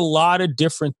there's a lot of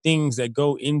different things that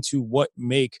go into what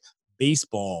make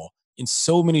baseball in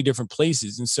so many different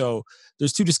places. And so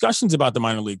there's two discussions about the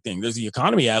minor league thing. There's the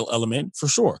economy element for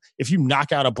sure. If you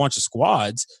knock out a bunch of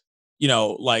squads,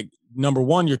 like number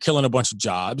one, you're killing a bunch of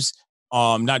jobs,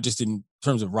 not just in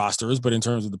terms of rosters, but in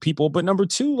terms of the people. But number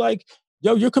two,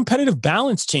 your competitive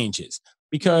balance changes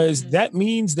because that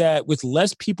means that with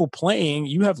less people playing,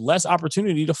 you have less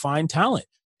opportunity to find talent.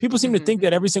 People seem to think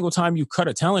that every single time you cut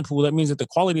a talent pool, that means that the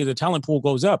quality of the talent pool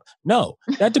goes up. No,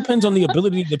 that depends on the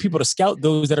ability of the people to scout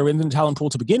those that are in the talent pool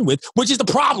to begin with, which is the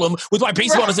problem with why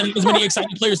baseball doesn't have as many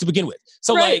exciting players to begin with.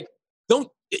 So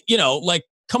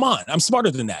come on, I'm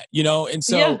smarter than that, And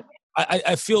so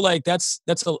I feel like that's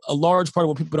a large part of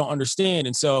what people don't understand.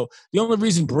 And so the only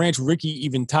reason Branch Rickey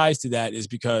even ties to that is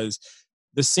because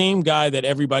the same guy that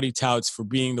everybody touts for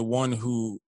being the one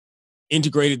who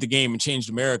integrated the game and changed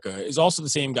America is also the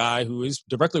same guy who is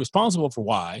directly responsible for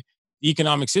why the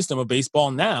economic system of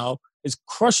baseball now is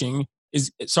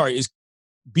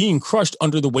being crushed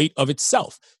under the weight of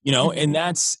itself, and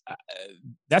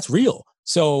that's real.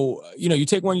 So, you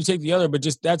take one, you take the other, but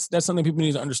just that's something people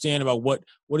need to understand about what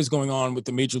is going on with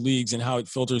the major leagues and how it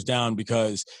filters down,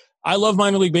 because I love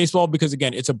minor league baseball because,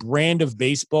 again, it's a brand of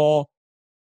baseball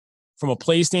from a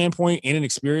play standpoint and an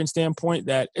experience standpoint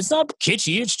that it's not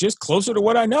kitschy. It's just closer to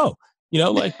what I know.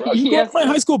 Bro, you go play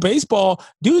high school baseball,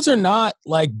 dudes are not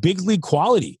like big league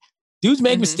quality. Dudes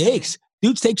make mistakes.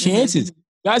 Dudes take chances.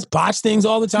 Guys botch things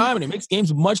all the time, and it makes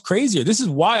games much crazier. This is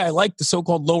why I like the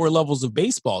so-called lower levels of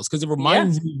baseballs, because it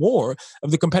reminds me more of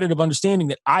the competitive understanding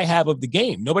that I have of the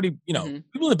game. Nobody, people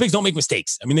in the bigs don't make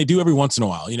mistakes. I mean, they do every once in a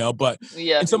while, but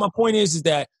and so my point is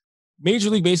that Major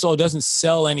League Baseball doesn't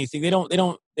sell anything. They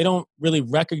don't really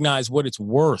recognize what it's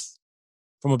worth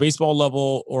from a baseball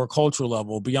level or a cultural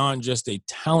level beyond just a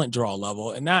talent draw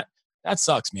level, and that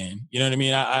sucks, man. You know what I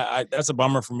mean? I that's a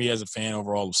bummer for me as a fan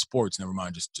overall of sports. Never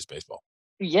mind just baseball.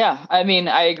 Yeah, I mean,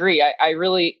 I agree. I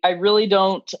really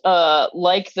don't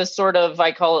like the sort of,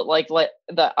 I call it like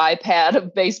the iPad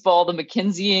of baseball, the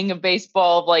McKinseying of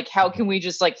baseball, of like how can we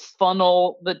just like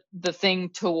funnel the thing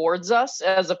towards us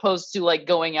as opposed to like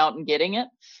going out and getting it,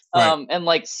 and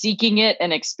like seeking it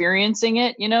and experiencing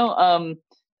it,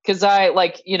 because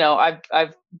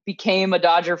I've became a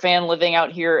Dodger fan living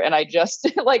out here, and I just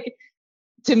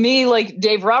to me, like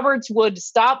Dave Roberts would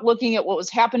stop looking at what was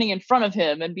happening in front of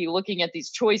him and be looking at these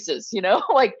choices,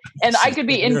 and I could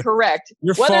be incorrect.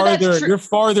 You're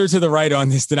farther to the right on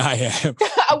this than I am.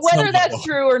 Whether that's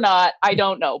true or not, I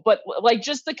don't know. But like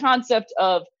just the concept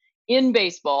of in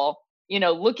baseball,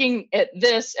 looking at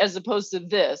this as opposed to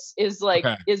this is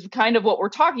is kind of what we're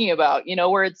talking about,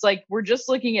 where it's like we're just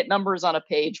looking at numbers on a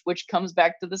page, which comes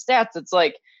back to the stats. It's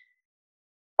like,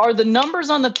 are the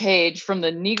numbers on the page from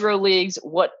the Negro Leagues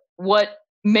what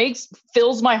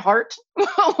fills my heart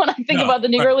when I think about the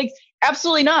Negro Leagues?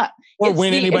 Absolutely not. Or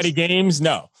win anybody games?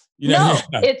 No. No,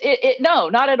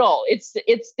 not at all.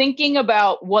 It's thinking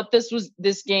about what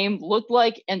this game looked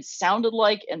like and sounded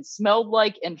like and smelled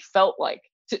like and felt like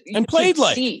and played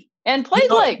like. And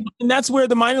that's where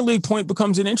the minor league point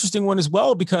becomes an interesting one as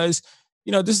well, because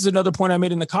this is another point I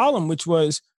made in the column, which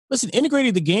was, listen,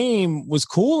 integrating the game was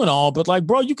cool and all, but like,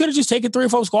 bro, you could have just taken 3 or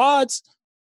 4 squads.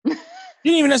 You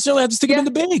didn't even necessarily have to stick it in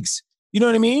the bigs. You know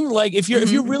what I mean? Like if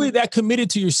you're really that committed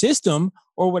to your system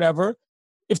or whatever,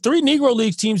 if 3 Negro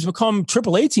League teams become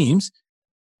AAA teams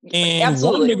and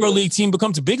one Negro League team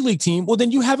becomes a big league team, well,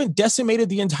 then you haven't decimated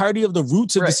the entirety of the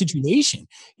roots of the situation.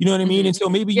 You know what I mean? And so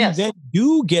maybe you then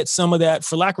do get some of that,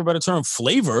 for lack of a better term,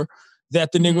 flavor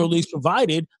that the Negro Leagues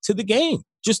provided to the game,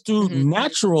 just through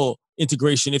natural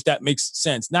integration, if that makes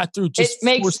sense, not through just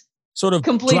sort of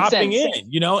dropping in,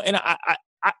 and I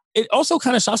it also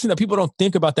kind of shocks me that people don't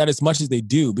think about that as much as they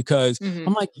do, because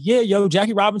I'm like,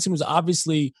 Jackie Robinson was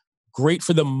obviously great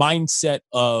for the mindset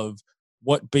of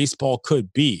what baseball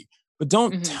could be, but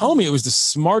don't tell me it was the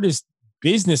smartest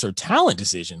business or talent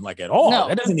decision, like at all. No.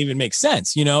 That doesn't even make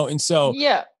sense, and so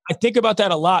I think about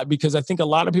that a lot, because I think a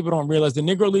lot of people don't realize the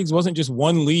Negro Leagues wasn't just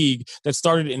one league that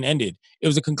started and ended. It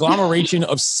was a conglomeration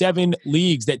of 7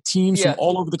 leagues that teams from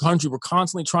all over the country were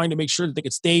constantly trying to make sure that they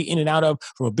could stay in and out of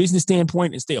from a business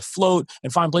standpoint and stay afloat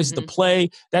and find places to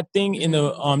play. That thing in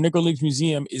the Negro Leagues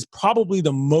Museum is probably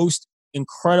the most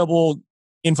incredible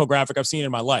infographic I've seen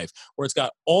in my life, where it's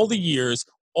got all the years,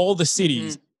 all the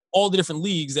cities, all the different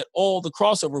leagues that all the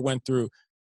crossover went through.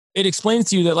 It explains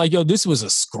to you that like, this was a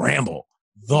scramble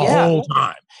the whole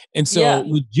time. And so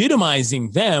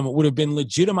legitimizing them would have been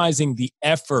legitimizing the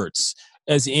efforts,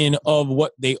 as in of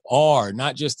what they are,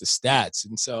 not just the stats.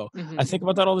 And so I think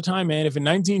about that all the time, man. If in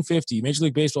 1950, Major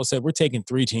League Baseball said, we're taking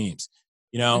 3 teams,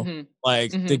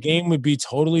 the game would be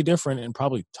totally different and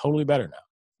probably totally better now.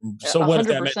 So what if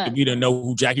that meant 100%. that we didn't know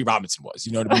who Jackie Robinson was?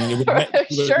 You know what I mean? It would have meant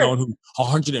we would have Sure. known who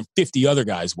 150 other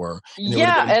guys were. And there would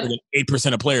Yeah, have been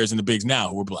 8% of players in the bigs now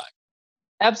who were black.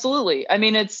 absolutely. I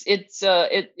mean, it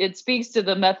speaks to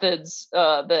the methods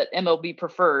that MLB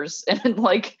prefers and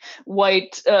like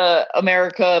white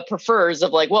America prefers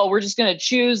of like, well, we're just going to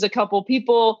choose a couple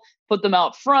people, put them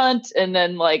out front, and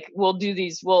then like we'll do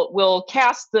these. We'll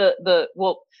cast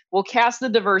we'll cast the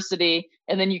diversity,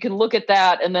 and then you can look at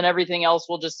that, and then everything else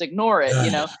we'll just ignore it.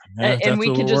 You know, Yeah, and we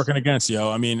what can we're just working against, yo.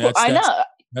 I mean, I know.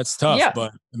 that's tough. Yeah.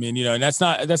 But I mean, you know, and that's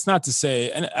not to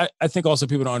say, and I think also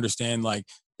people don't understand, like,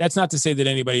 that's not to say that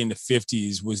anybody in the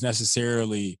 50s was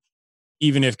necessarily,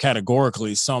 even if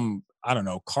categorically, some, I don't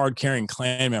know, card carrying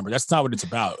Klan member. That's not what it's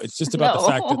about. It's just about the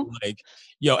fact that, like,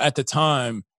 at the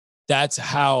time, that's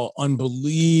how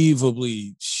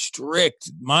unbelievably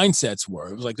strict mindsets were.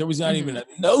 It was like there was not even a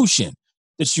notion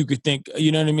that you could think,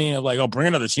 you know what I mean? Of like, oh, bring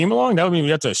another team along. That would mean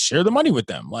we have to share the money with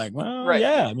them. Like, well, Right.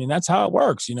 yeah, I mean, that's how it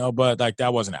works, but like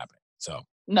that wasn't happening. So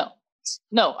No.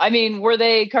 I mean, were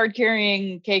they card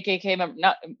carrying KKK members?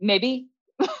 Not maybe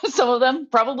some of them,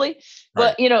 probably.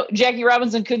 But Jackie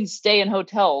Robinson couldn't stay in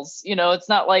hotels. It's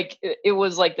not like it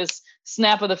was like this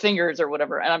snap of the fingers or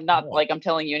whatever. And I'm not like I'm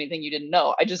telling you anything you didn't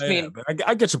know. I just mean,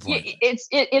 I get your point.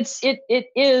 It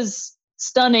is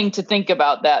stunning to think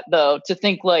about that, though. To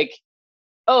think like,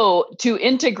 oh, to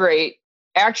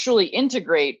actually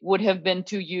integrate would have been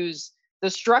to use the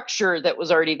structure that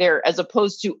was already there as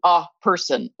opposed to a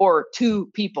person or two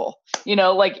people,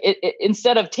 like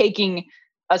instead of taking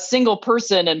a single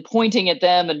person and pointing at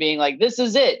them and being like, this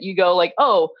is it. You go like,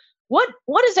 oh,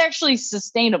 what is actually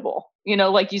sustainable?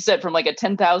 Like you said, from like a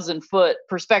 10,000 foot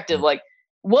perspective, like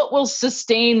what will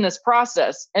sustain this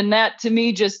process? And that to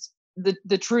me, just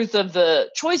the truth of the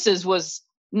choices was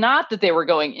not that they were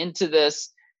going into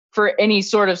this for any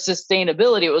sort of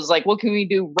sustainability. It was like, what can we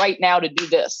do right now to do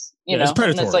this? It's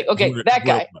predatory. And it's like, okay, that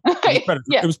guy.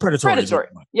 It was predatory.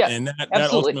 Yeah. And that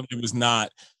ultimately was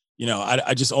not,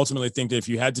 I just ultimately think that if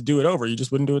you had to do it over, you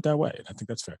just wouldn't do it that way. And I think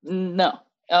that's fair. No.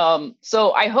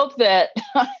 So I hope that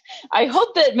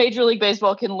Major League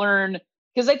Baseball can learn,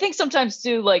 because I think sometimes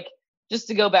too, like, just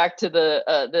to go back to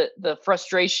the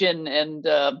frustration and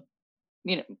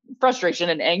frustration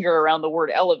and anger around the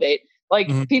word elevate, like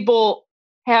people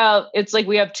have, it's like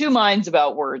we have two minds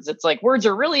about words. It's like words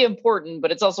are really important,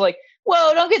 but it's also like,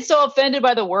 whoa, don't get so offended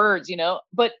by the words,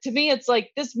 But to me, it's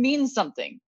like, this means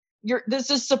something.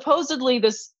 This is supposedly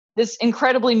this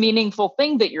incredibly meaningful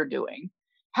thing that you're doing.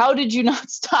 How did you not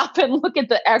stop and look at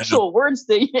the actual words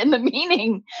and the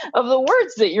meaning of the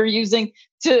words that you're using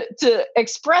to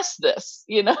express this,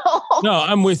 No,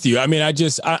 I'm with you. I mean,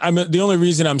 I'm the only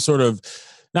reason I'm sort of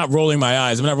not rolling my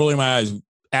eyes. I'm not rolling my eyes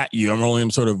at you. I'm rolling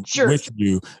them sort of with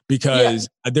you because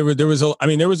there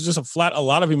was just a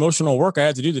lot of emotional work I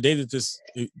had to do the day that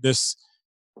this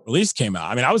release came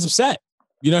out. I mean, I was upset.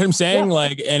 You know what I'm saying? Yeah.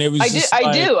 Like, and it was.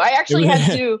 I actually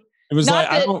had to. It was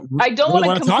not like I don't really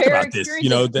want to compare talk about this,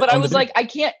 but I was like, I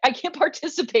can't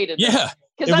participate in this. Yeah,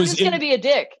 because I'm just going to be a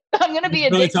dick. I'm going to be a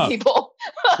dick to people.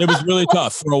 It was really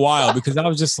tough for a while because I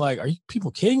was just like, are you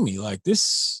people kidding me? Like,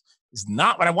 this is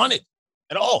not what I wanted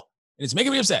at all. And it's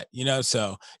making me upset,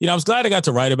 So, I was glad I got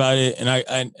to write about it. And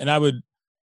I would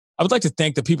like to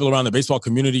thank the people around the baseball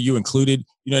community, you included,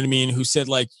 you know what I mean, who said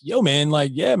like, yo, man,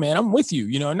 like, yeah, man, I'm with you,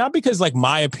 not because like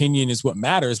my opinion is what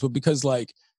matters, but because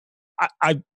like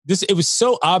it was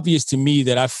so obvious to me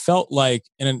that I felt like,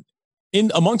 and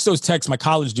in amongst those texts, my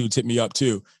college dudes hit me up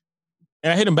too.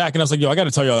 And I hit him back and I was like, yo, I got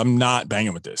to tell you, I'm not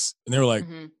banging with this. And they were like,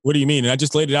 what do you mean? And I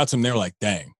just laid it out to them. They were like,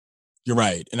 dang, you're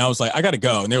right. And I was like, I got to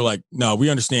go. And they were like, no,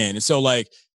 we understand. And so like,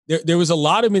 there was a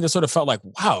lot of me that sort of felt like,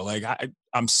 wow, like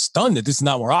I'm stunned that this is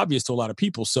not more obvious to a lot of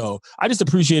people. So I just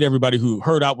appreciate everybody who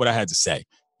heard out what I had to say.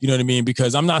 You know what I mean?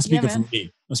 Because I'm not speaking for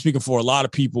me. I'm speaking for a lot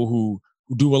of people who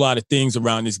do a lot of things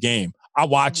around this game. I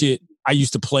watch it. I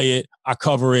used to play it. I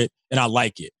cover it and I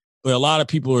like it. But a lot of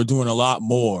people are doing a lot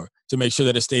more to make sure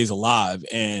that it stays alive.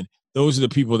 And those are the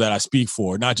people that I speak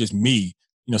for, not just me,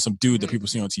 some dude that people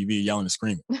see on TV yelling and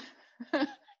screaming.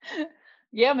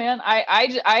 Yeah, man.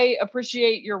 I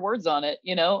appreciate your words on it,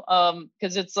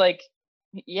 because it's like,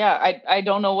 I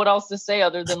don't know what else to say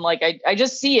other than like, I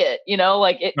just see it,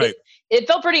 like it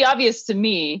felt pretty obvious to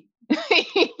me,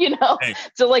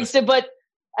 to like say, but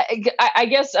I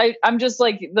guess I'm just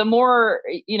like, the more,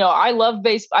 I love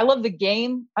baseball. I love the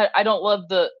game. I don't love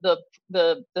the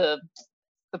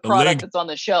product that's on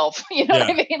the shelf. You know what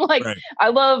I mean? Like, I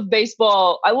love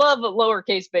baseball. I love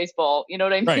lowercase baseball. You know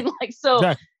what I mean? Like, so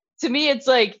exactly. To me, it's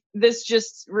like, it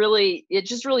just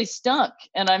really stunk.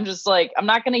 And I'm just like, I'm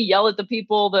not going to yell at the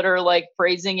people that are like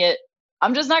praising it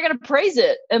I'm just not going to praise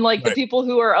it. And like the people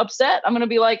who are upset, I'm going to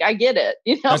be like, I get it.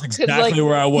 You know, that's exactly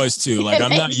where I was too. Like, I'm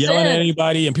not yelling at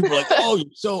anybody, and people are like, oh, you're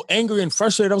so angry and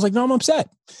frustrated. I was like, no, I'm upset.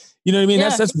 You know what I mean?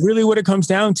 Yeah. That's really what it comes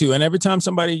down to. And every time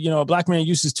somebody, you know, a black man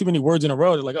uses too many words in a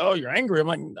row, they're like, oh, you're angry. I'm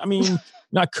like, I mean,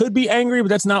 I could be angry, but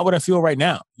that's not what I feel right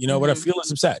now. You know, what I feel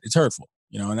is upset. It's hurtful,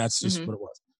 you know, and that's just what it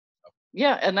was.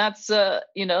 Yeah. And that's,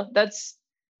 you know, that's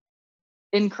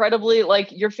incredibly,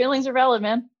 like, your feelings are valid,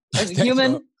 man. As a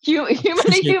human to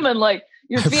human, like,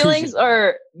 your feelings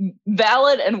are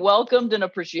valid and welcomed and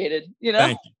appreciated, you know?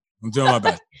 Thank you. I'm doing my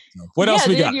best. What else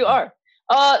we got? You are.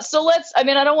 So I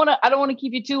don't want to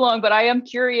keep you too long, but I am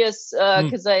curious,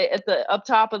 cause at the up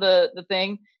top of the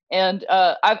thing, and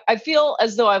I feel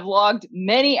as though I've logged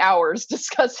many hours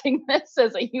discussing this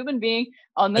as a human being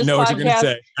on this podcast. I know what you're going to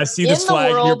say. I see this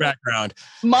flag in your background.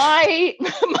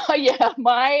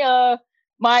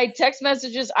 My text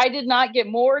messages, I did not get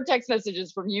more text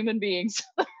messages from human beings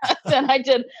than I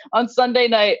did on Sunday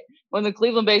night when the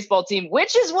Cleveland baseball team,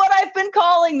 which is what I've been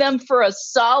calling them for a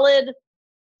solid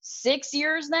 6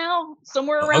 years now,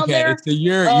 somewhere around there. Okay, so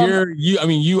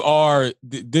you are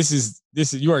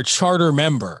a charter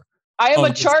member. I am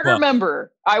a charter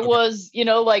member. I was, you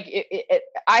know, like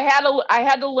I had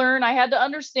to learn, I had to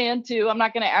understand too. I'm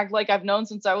not going to act like I've known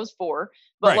since I was 4,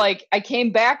 but like I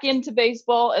came back into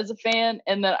baseball as a fan,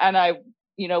 and I,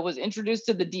 you know, was introduced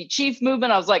to the D Chief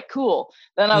movement. I was like, cool.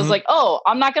 Then I was like, oh,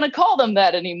 I'm not going to call them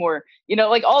that anymore. You know,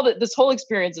 like this whole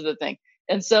experience of the thing.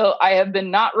 And so I have been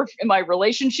in my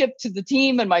relationship to the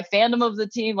team and my fandom of the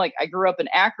team. Like, I grew up in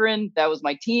Akron. That was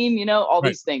my team, you know, all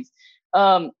these things.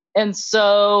 And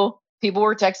so people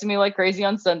were texting me like crazy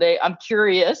on Sunday. I'm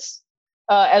curious,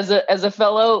 as a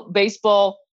fellow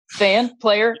baseball fan,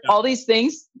 player, all these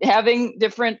things, having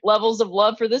different levels of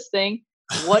love for this thing.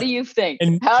 What do you think?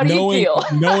 And how do you feel?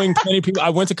 Knowing plenty of people.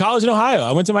 I went to college in Ohio.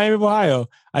 I went to Miami of Ohio.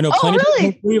 I know plenty of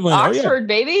people from Cleveland. Oxford,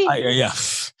 baby.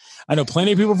 I know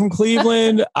plenty of people from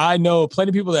Cleveland. I know plenty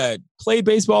of people that played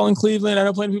baseball in Cleveland. I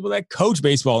know plenty of people that coach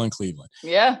baseball in Cleveland.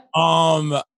 Yeah.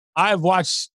 I've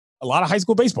watched a lot of high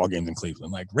school baseball games in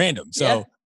Cleveland, like random. So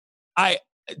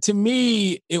to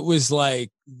me, it was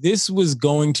like, this was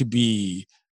going to be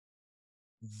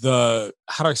how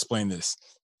to explain this?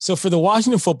 So for the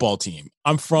Washington football team,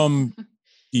 I'm from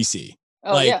DC.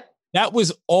 That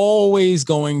was always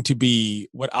going to be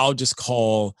what I'll just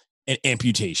call an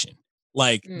amputation.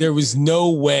 Like, there was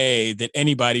no way that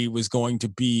anybody was going to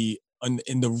be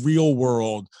in the real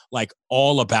world, like,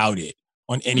 all about it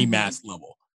on any mass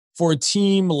level. For a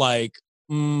team like,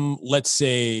 let's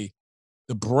say,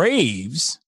 the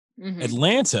Braves,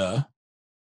 Atlanta,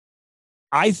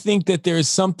 I think that there's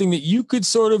something that you could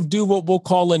sort of do what we'll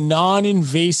call a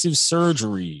non-invasive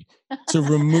surgery to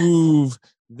remove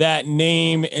that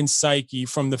name and psyche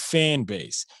from the fan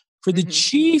base. For the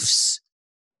Chiefs,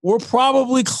 we're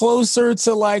probably closer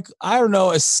to, like, I don't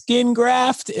know, a skin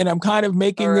graft, and I'm kind of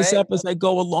making this up as I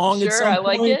go along. Sure, I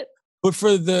like it. But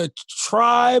for the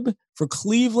Tribe, for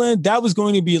Cleveland, that was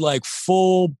going to be like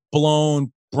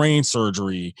full-blown brain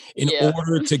surgery in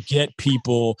order to get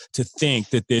people to think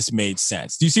that this made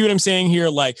sense. Do you see what I'm saying here?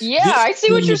 Like, I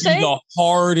see what you're saying. The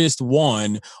hardest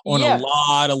one on a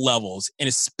lot of levels, and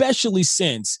especially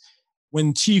since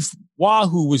when Chief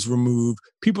Wahoo was removed,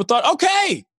 people thought,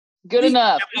 okay, good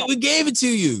enough. We gave it to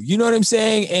you. You know what I'm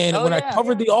saying? And when I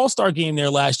covered the All-Star game there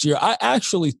last year, I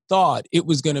actually thought it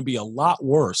was going to be a lot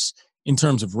worse in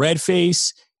terms of red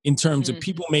face, in terms of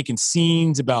people making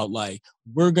scenes about, like,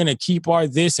 we're going to keep our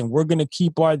this and we're going to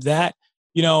keep our that,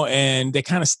 you know, and they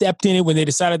kind of stepped in it when they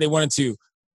decided they wanted to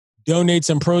donate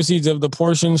some proceeds of the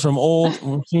portions from old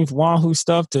Chief Wahoo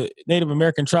stuff to Native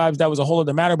American tribes. That was a whole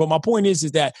other matter. But my point is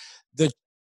that the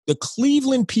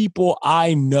Cleveland people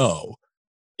I know,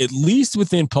 at least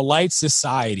within polite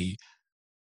society,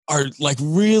 are, like,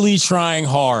 really trying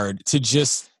hard to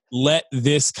just let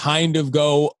this kind of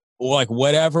go, like,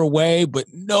 whatever way, but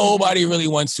nobody really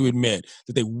wants to admit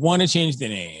that they want to change the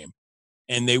name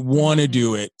and they want to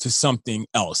do it to something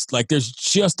else. Like, there's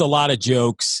just a lot of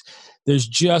jokes. There's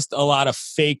just a lot of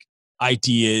fake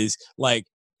ideas. Like,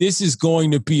 this is going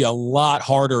to be a lot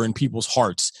harder in people's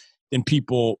hearts than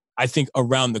people, I think,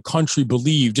 around the country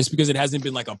believe, just because it hasn't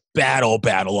been like a battle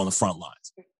on the front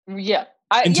lines. Yeah.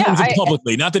 In terms of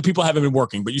publicly, not that people haven't been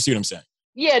working, but you see what I'm saying?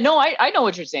 Yeah, no, I know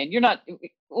what you're saying. You're not,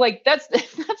 like, that's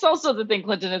also the thing,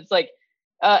 Clinton. It's like,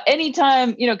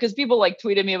 anytime, you know, because people, like,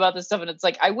 tweeted me about this stuff, and it's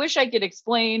like, I wish I could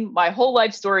explain my whole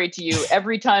life story to you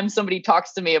every time somebody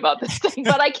talks to me about this thing,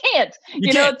 but I can't.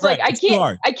 You know, it's like, I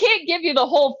can't give you the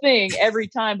whole thing every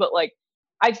time, but, like,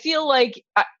 I feel like,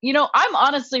 you know, I'm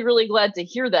honestly really glad to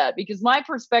hear that, because my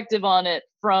perspective on it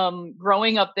from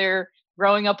growing up there,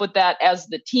 growing up with that as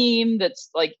the team that's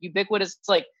like ubiquitous. It's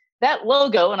like that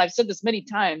logo, and I've said this many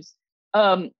times.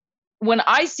 When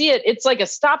I see it, it's like a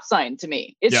stop sign to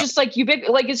me. It's just like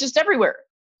like it's just everywhere.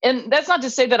 And that's not to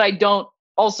say that I don't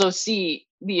also see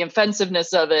the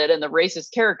offensiveness of it and the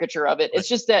racist caricature of it. It's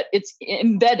just that it's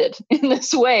embedded in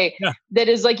this way that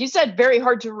is, like you said, very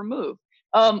hard to remove.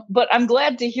 But I'm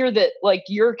glad to hear that like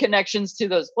your connections to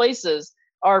those places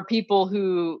are people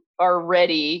who are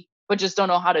ready, but just don't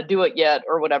know how to do it yet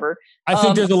or whatever. I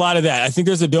think there's a lot of that. I think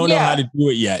there's a don't know how to do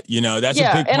it yet. You know, that's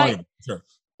a big part of it. Sure.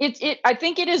 I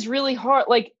think it is really hard.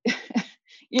 Like,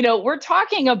 you know, we're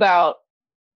talking about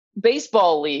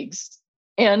baseball leagues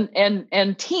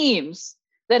and teams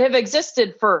that have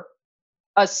existed for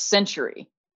a century,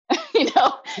 you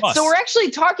know? Plus. So we're actually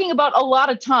talking about a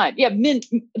lot of time. Yeah.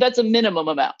 That's a minimum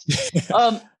amount.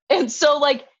 And so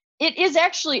like, it is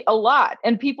actually a lot.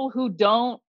 And people who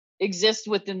don't exist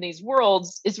within these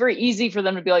worlds, it's very easy for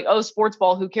them to be like, oh, sports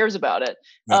ball, who cares about it?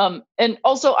 Right. And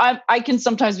also I can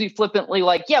sometimes be flippantly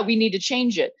like, yeah, we need to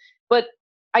change it. But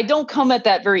I don't come at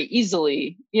that very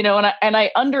easily, you know, and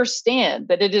I understand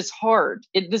that it is hard.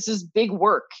 This is big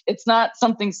work. It's not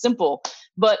something simple,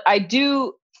 but I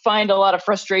do find a lot of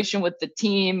frustration with the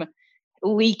team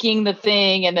leaking the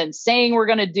thing and then saying we're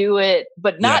going to do it,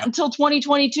 but not until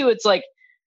 2022. It's like,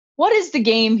 what is the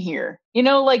game here? You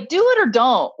know, like do it or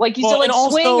don't. Like you said, like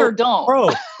swing or don't.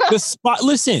 Bro, the spot.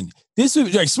 Listen, this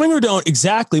is like swing or don't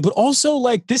exactly, but also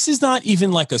like this is not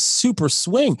even like a super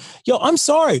swing. Yo, I'm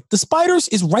sorry, the Spiders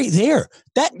is right there.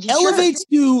 That elevates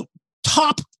you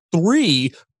top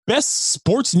 3 best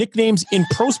sports nicknames in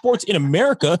pro sports in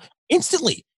America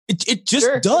instantly. It just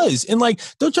does. And like,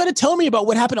 don't try to tell me about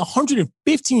what happened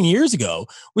 115 years ago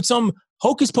with some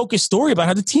hocus pocus story about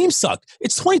how the team sucked.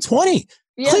 It's 2020.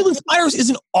 Yeah. Cleveland Spiders is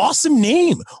an awesome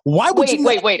name. Why would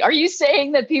wait. Are you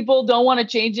saying that people don't want to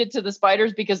change it to the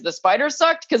Spiders because the Spiders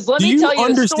sucked? Because let me tell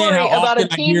you a story about a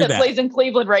team that plays in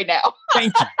Cleveland right now.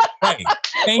 Thank you. Right.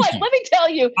 Thank you. Let me tell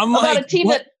you about a team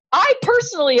that I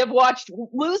personally have watched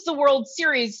lose the World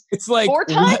Series. It's like 4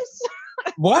 times.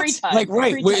 What? 3 times. Like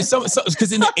right?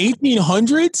 Because in the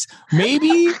 1800s,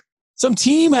 maybe some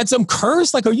team had some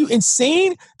curse. Like, are you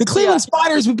insane? The Cleveland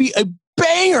Spiders would be a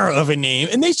banger of a name,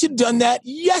 and they should have done that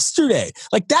yesterday.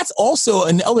 Like that's also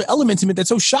an element to me that's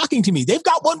so shocking to me. They've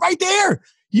got one right there.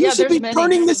 You should be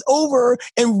turning this over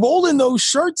and rolling those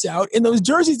shirts out and those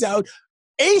jerseys out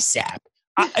ASAP.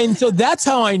 And so that's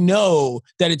how I know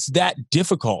that it's that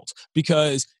difficult,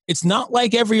 because it's not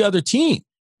like every other team.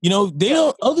 You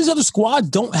know, all these other squads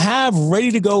don't have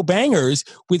ready to go bangers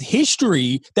with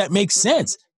history that makes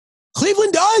sense.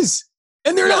 Cleveland does,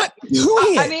 and they're not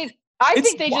doing it. I mean, I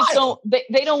think they just don't.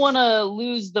 They don't want to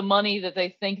lose the money that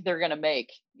they think they're going to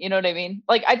make. You know what I mean?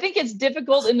 Like, I think it's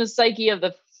difficult in the psyche of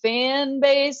the fan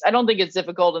base. I don't think it's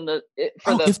difficult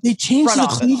if they change the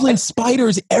Cleveland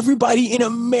Spiders, everybody in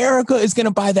America is going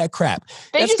to buy that crap.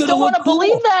 They just don't want to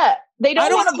believe that. They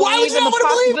don't want to believe in the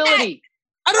possibility.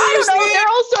 I don't know. They're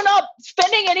also not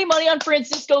spending any money on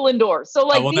Francisco Lindor. So,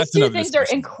 like, these two things are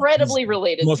incredibly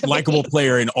related. Most likable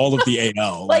player in all of the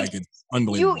AL. like it's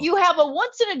unbelievable. You have a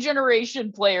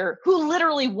once-in-a-generation player who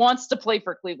literally wants to play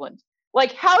for Cleveland.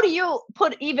 Like, how do you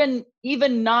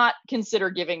even not consider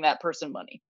giving that person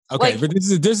money? Okay, but this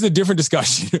is a different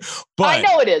discussion. But I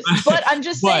know it is. But I'm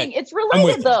just saying it's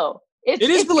related, though. It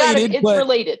is related. It's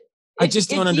related. I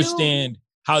just don't understand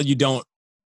how you don't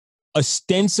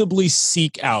ostensibly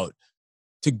seek out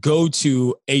to go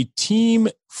to a team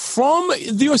from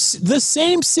the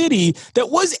same city that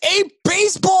was a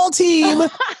baseball team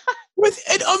with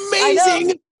an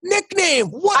amazing nickname.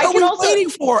 What are we waiting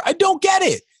for? I don't get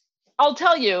it. I'll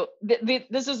tell you,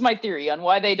 this is my theory on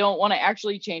why they don't want to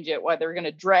actually change it, why they're going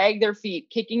to drag their feet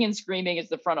kicking and screaming as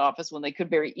the front office when they could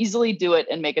very easily do it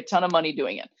and make a ton of money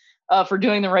doing it, for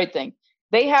doing the right thing.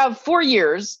 They have for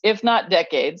years, if not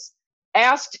decades,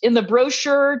 asked in the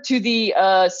brochure to the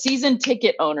season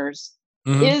ticket owners,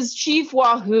 is Chief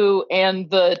Wahoo and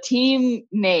the team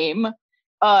name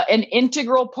an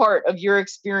integral part of your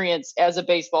experience as a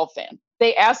baseball fan?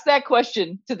 They asked that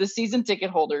question to the season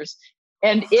ticket holders,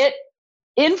 and it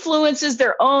influences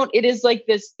their own. It is like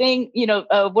this thing, you know,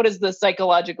 what is the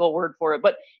psychological word for it?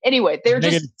 But anyway, they're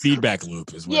negative feedback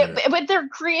loop is what but they're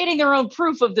creating their own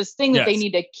proof of this thing that they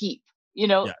need to keep, you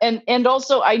know, and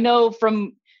also I know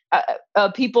from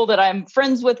people that I'm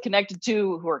friends with, connected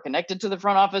to, who are connected to the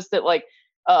front office, that like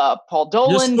Paul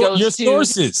Dolan goes your to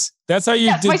sources. That's how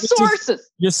you my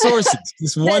sources. Your sources.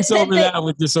 Just once over that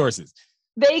with your sources.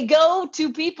 They go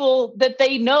to people that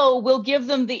they know will give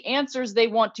them the answers they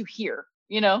want to hear.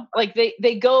 You know, like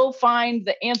they go find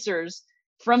the answers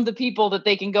from the people that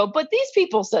they can go, but these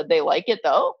people said they like it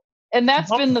though. And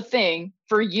that's been the thing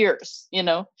for years, you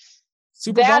know.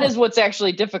 Super that bummer. is what's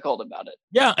actually difficult about it.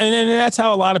 Yeah, and that's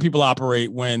how a lot of people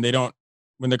operate when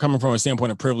they're coming from a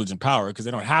standpoint of privilege and power, because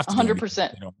they don't have to. 100%.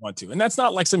 They don't want to, and that's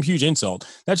not like some huge insult.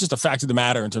 That's just a fact of the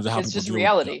matter in terms of how It's people just deal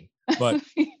reality. with them.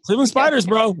 But Cleveland Spiders,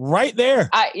 bro, right there.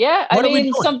 I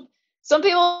mean, some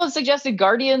people have suggested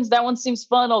Guardians. That one seems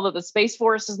fun, although the Space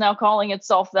Force is now calling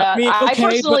itself that. I mean, I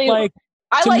personally,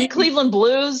 I like Cleveland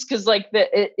Blues because like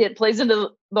it plays into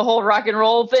the whole rock and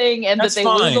roll thing, and that they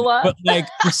lose a lot. But like,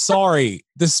 I'm sorry,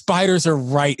 the Spiders are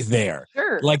right there.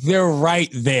 Sure, like they're right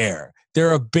there.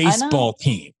 They're a baseball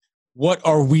team. What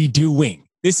are we doing?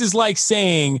 This is like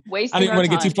saying, I didn't want to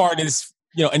get too far into this,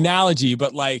 analogy,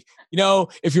 but like,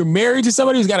 if you're married to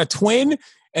somebody who's got a twin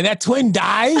and that twin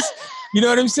dies, you know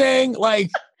what I'm saying?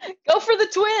 Like, go for the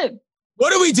twin.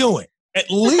 What are we doing? At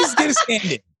least get a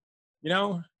stand-in.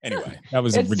 Anyway, that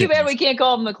was it's ridiculous. Too bad we can't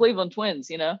call them the Cleveland Twins.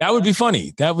 That would be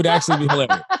funny. That would actually be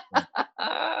hilarious.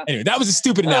 Anyway, that was a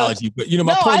stupid analogy, but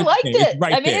my point. I liked it.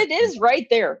 Right there. It is right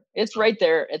there. It's right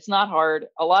there. It's not hard.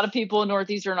 A lot of people in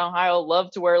Northeastern Ohio love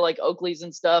to wear like Oakleys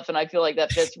and stuff, and I feel like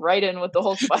that fits right in with the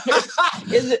whole Spiders.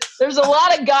 There's a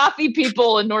lot of gothy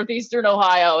people in Northeastern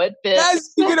Ohio. It fits.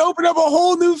 Yes, you could open up a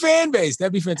whole new fan base.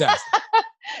 That'd be fantastic.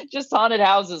 Just haunted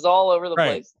houses all over the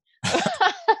place.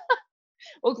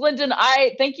 Well, Clinton,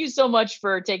 I thank you so much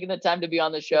for taking the time to be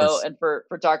on the show and for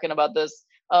talking about this.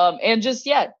 And just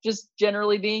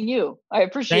generally being you. I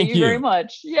appreciate you very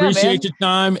much. Yeah, appreciate your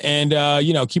time, and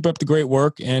keep up the great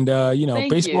work. And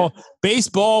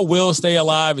baseball will stay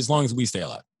alive as long as we stay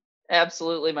alive.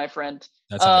 Absolutely, my friend.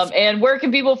 And where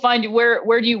can people find you?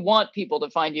 Where do you want people to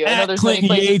find you? I know there's Clinton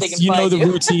many places Yates, they can find you. You know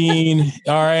the routine.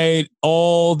 All right.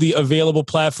 All the available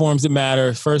platforms that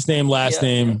matter. First name, last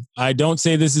name. I don't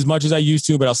say this as much as I used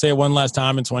to, but I'll say it one last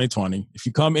time in 2020. If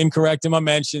you come incorrect in my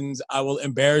mentions, I will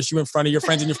embarrass you in front of your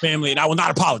friends and your family, and I will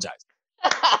not apologize.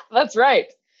 That's right.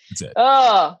 That's it.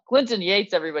 Oh, Clinton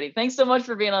Yates, everybody. Thanks so much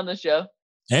for being on the show.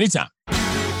 Anytime.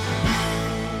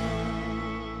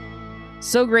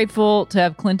 So grateful to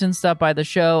have Clinton stop by the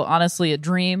show. Honestly, a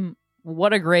dream.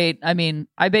 What a great, I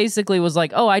basically was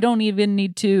like, I don't even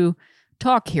need to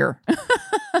talk here.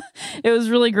 It was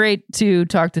really great to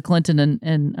talk to Clinton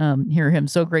and hear him.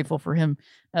 So grateful for him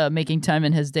making time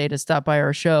in his day to stop by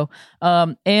our show.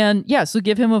 So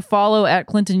give him a follow at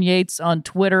Clinton Yates on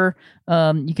Twitter.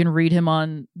 You can read him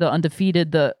on The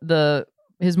Undefeated,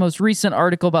 his most recent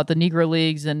article about the Negro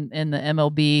Leagues and the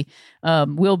MLB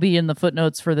will be in the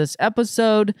footnotes for this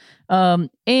episode.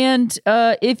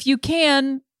 If you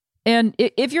can, and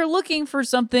if you're looking for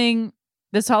something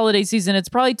this holiday season, it's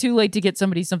probably too late to get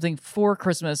somebody something for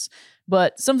Christmas.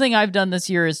 But something I've done this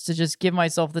year is to just give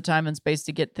myself the time and space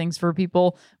to get things for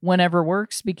people whenever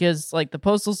works, because like the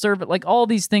Postal Service, like all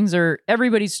these things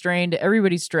everybody's strained,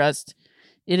 everybody's stressed.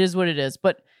 It is what it is.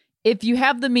 But if you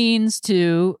have the means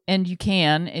to, and you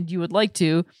can, and you would like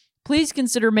to, please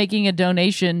consider making a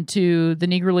donation to the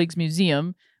Negro Leagues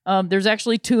Museum. There's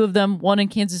actually two of them, one in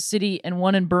Kansas City and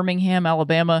one in Birmingham,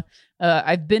 Alabama.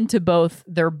 I've been to both.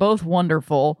 They're both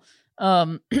wonderful.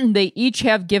 They each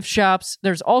have gift shops.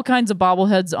 There's all kinds of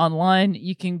bobbleheads online.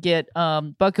 You can get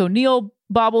Buck O'Neil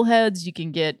bobbleheads. You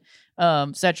can get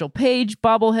Satchel Paige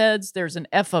bobbleheads. There's an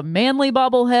Effa Manley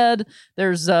bobblehead.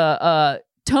 There's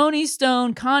Tony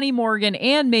Stone, Connie Morgan,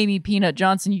 and Mamie Peanut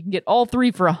Johnson. You can get all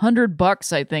three for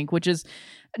 $100, I think, which is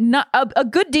not a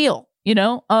good deal,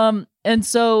 And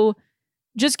so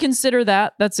just consider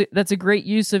that. That's a great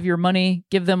use of your money.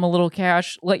 Give them a little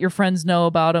cash. Let your friends know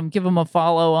about them. Give them a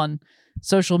follow on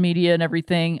social media and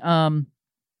everything.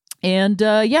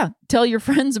 Tell your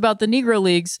friends about the Negro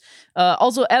Leagues.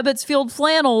 Also, Ebbets Field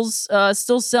Flannels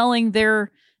still selling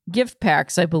their gift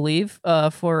packs, I believe,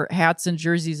 for hats and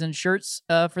jerseys and shirts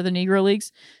for the Negro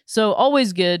Leagues. So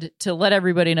always good to let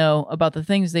everybody know about the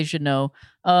things they should know.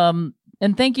 And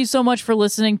thank you so much for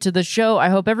listening to the show. I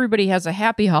hope everybody has a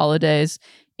happy holidays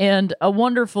and a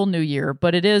wonderful new year,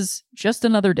 but it is just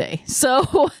another day.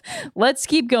 So let's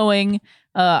keep going.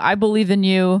 I believe in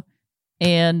you,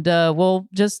 and we'll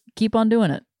just keep on doing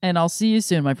it. And I'll see you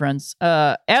soon, my friends.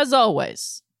 As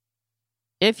always,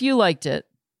 if you liked it,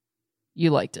 you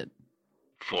liked it.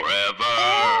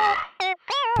 Forever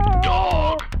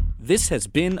Dog. This has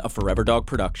been a Forever Dog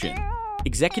production.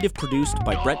 Executive produced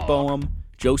by Brett Boehm,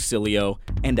 Joe Cilio,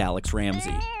 and Alex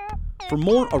Ramsey. For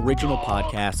more original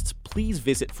podcasts, please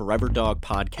visit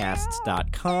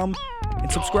foreverdogpodcasts.com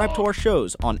and subscribe to our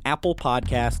shows on Apple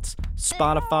Podcasts,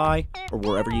 Spotify, or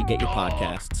wherever you get your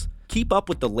podcasts. Keep up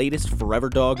with the latest Forever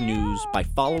Dog news by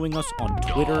following us on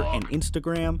Twitter and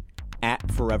Instagram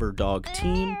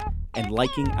 @ForeverDogTeam and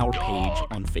liking our page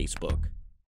on Facebook.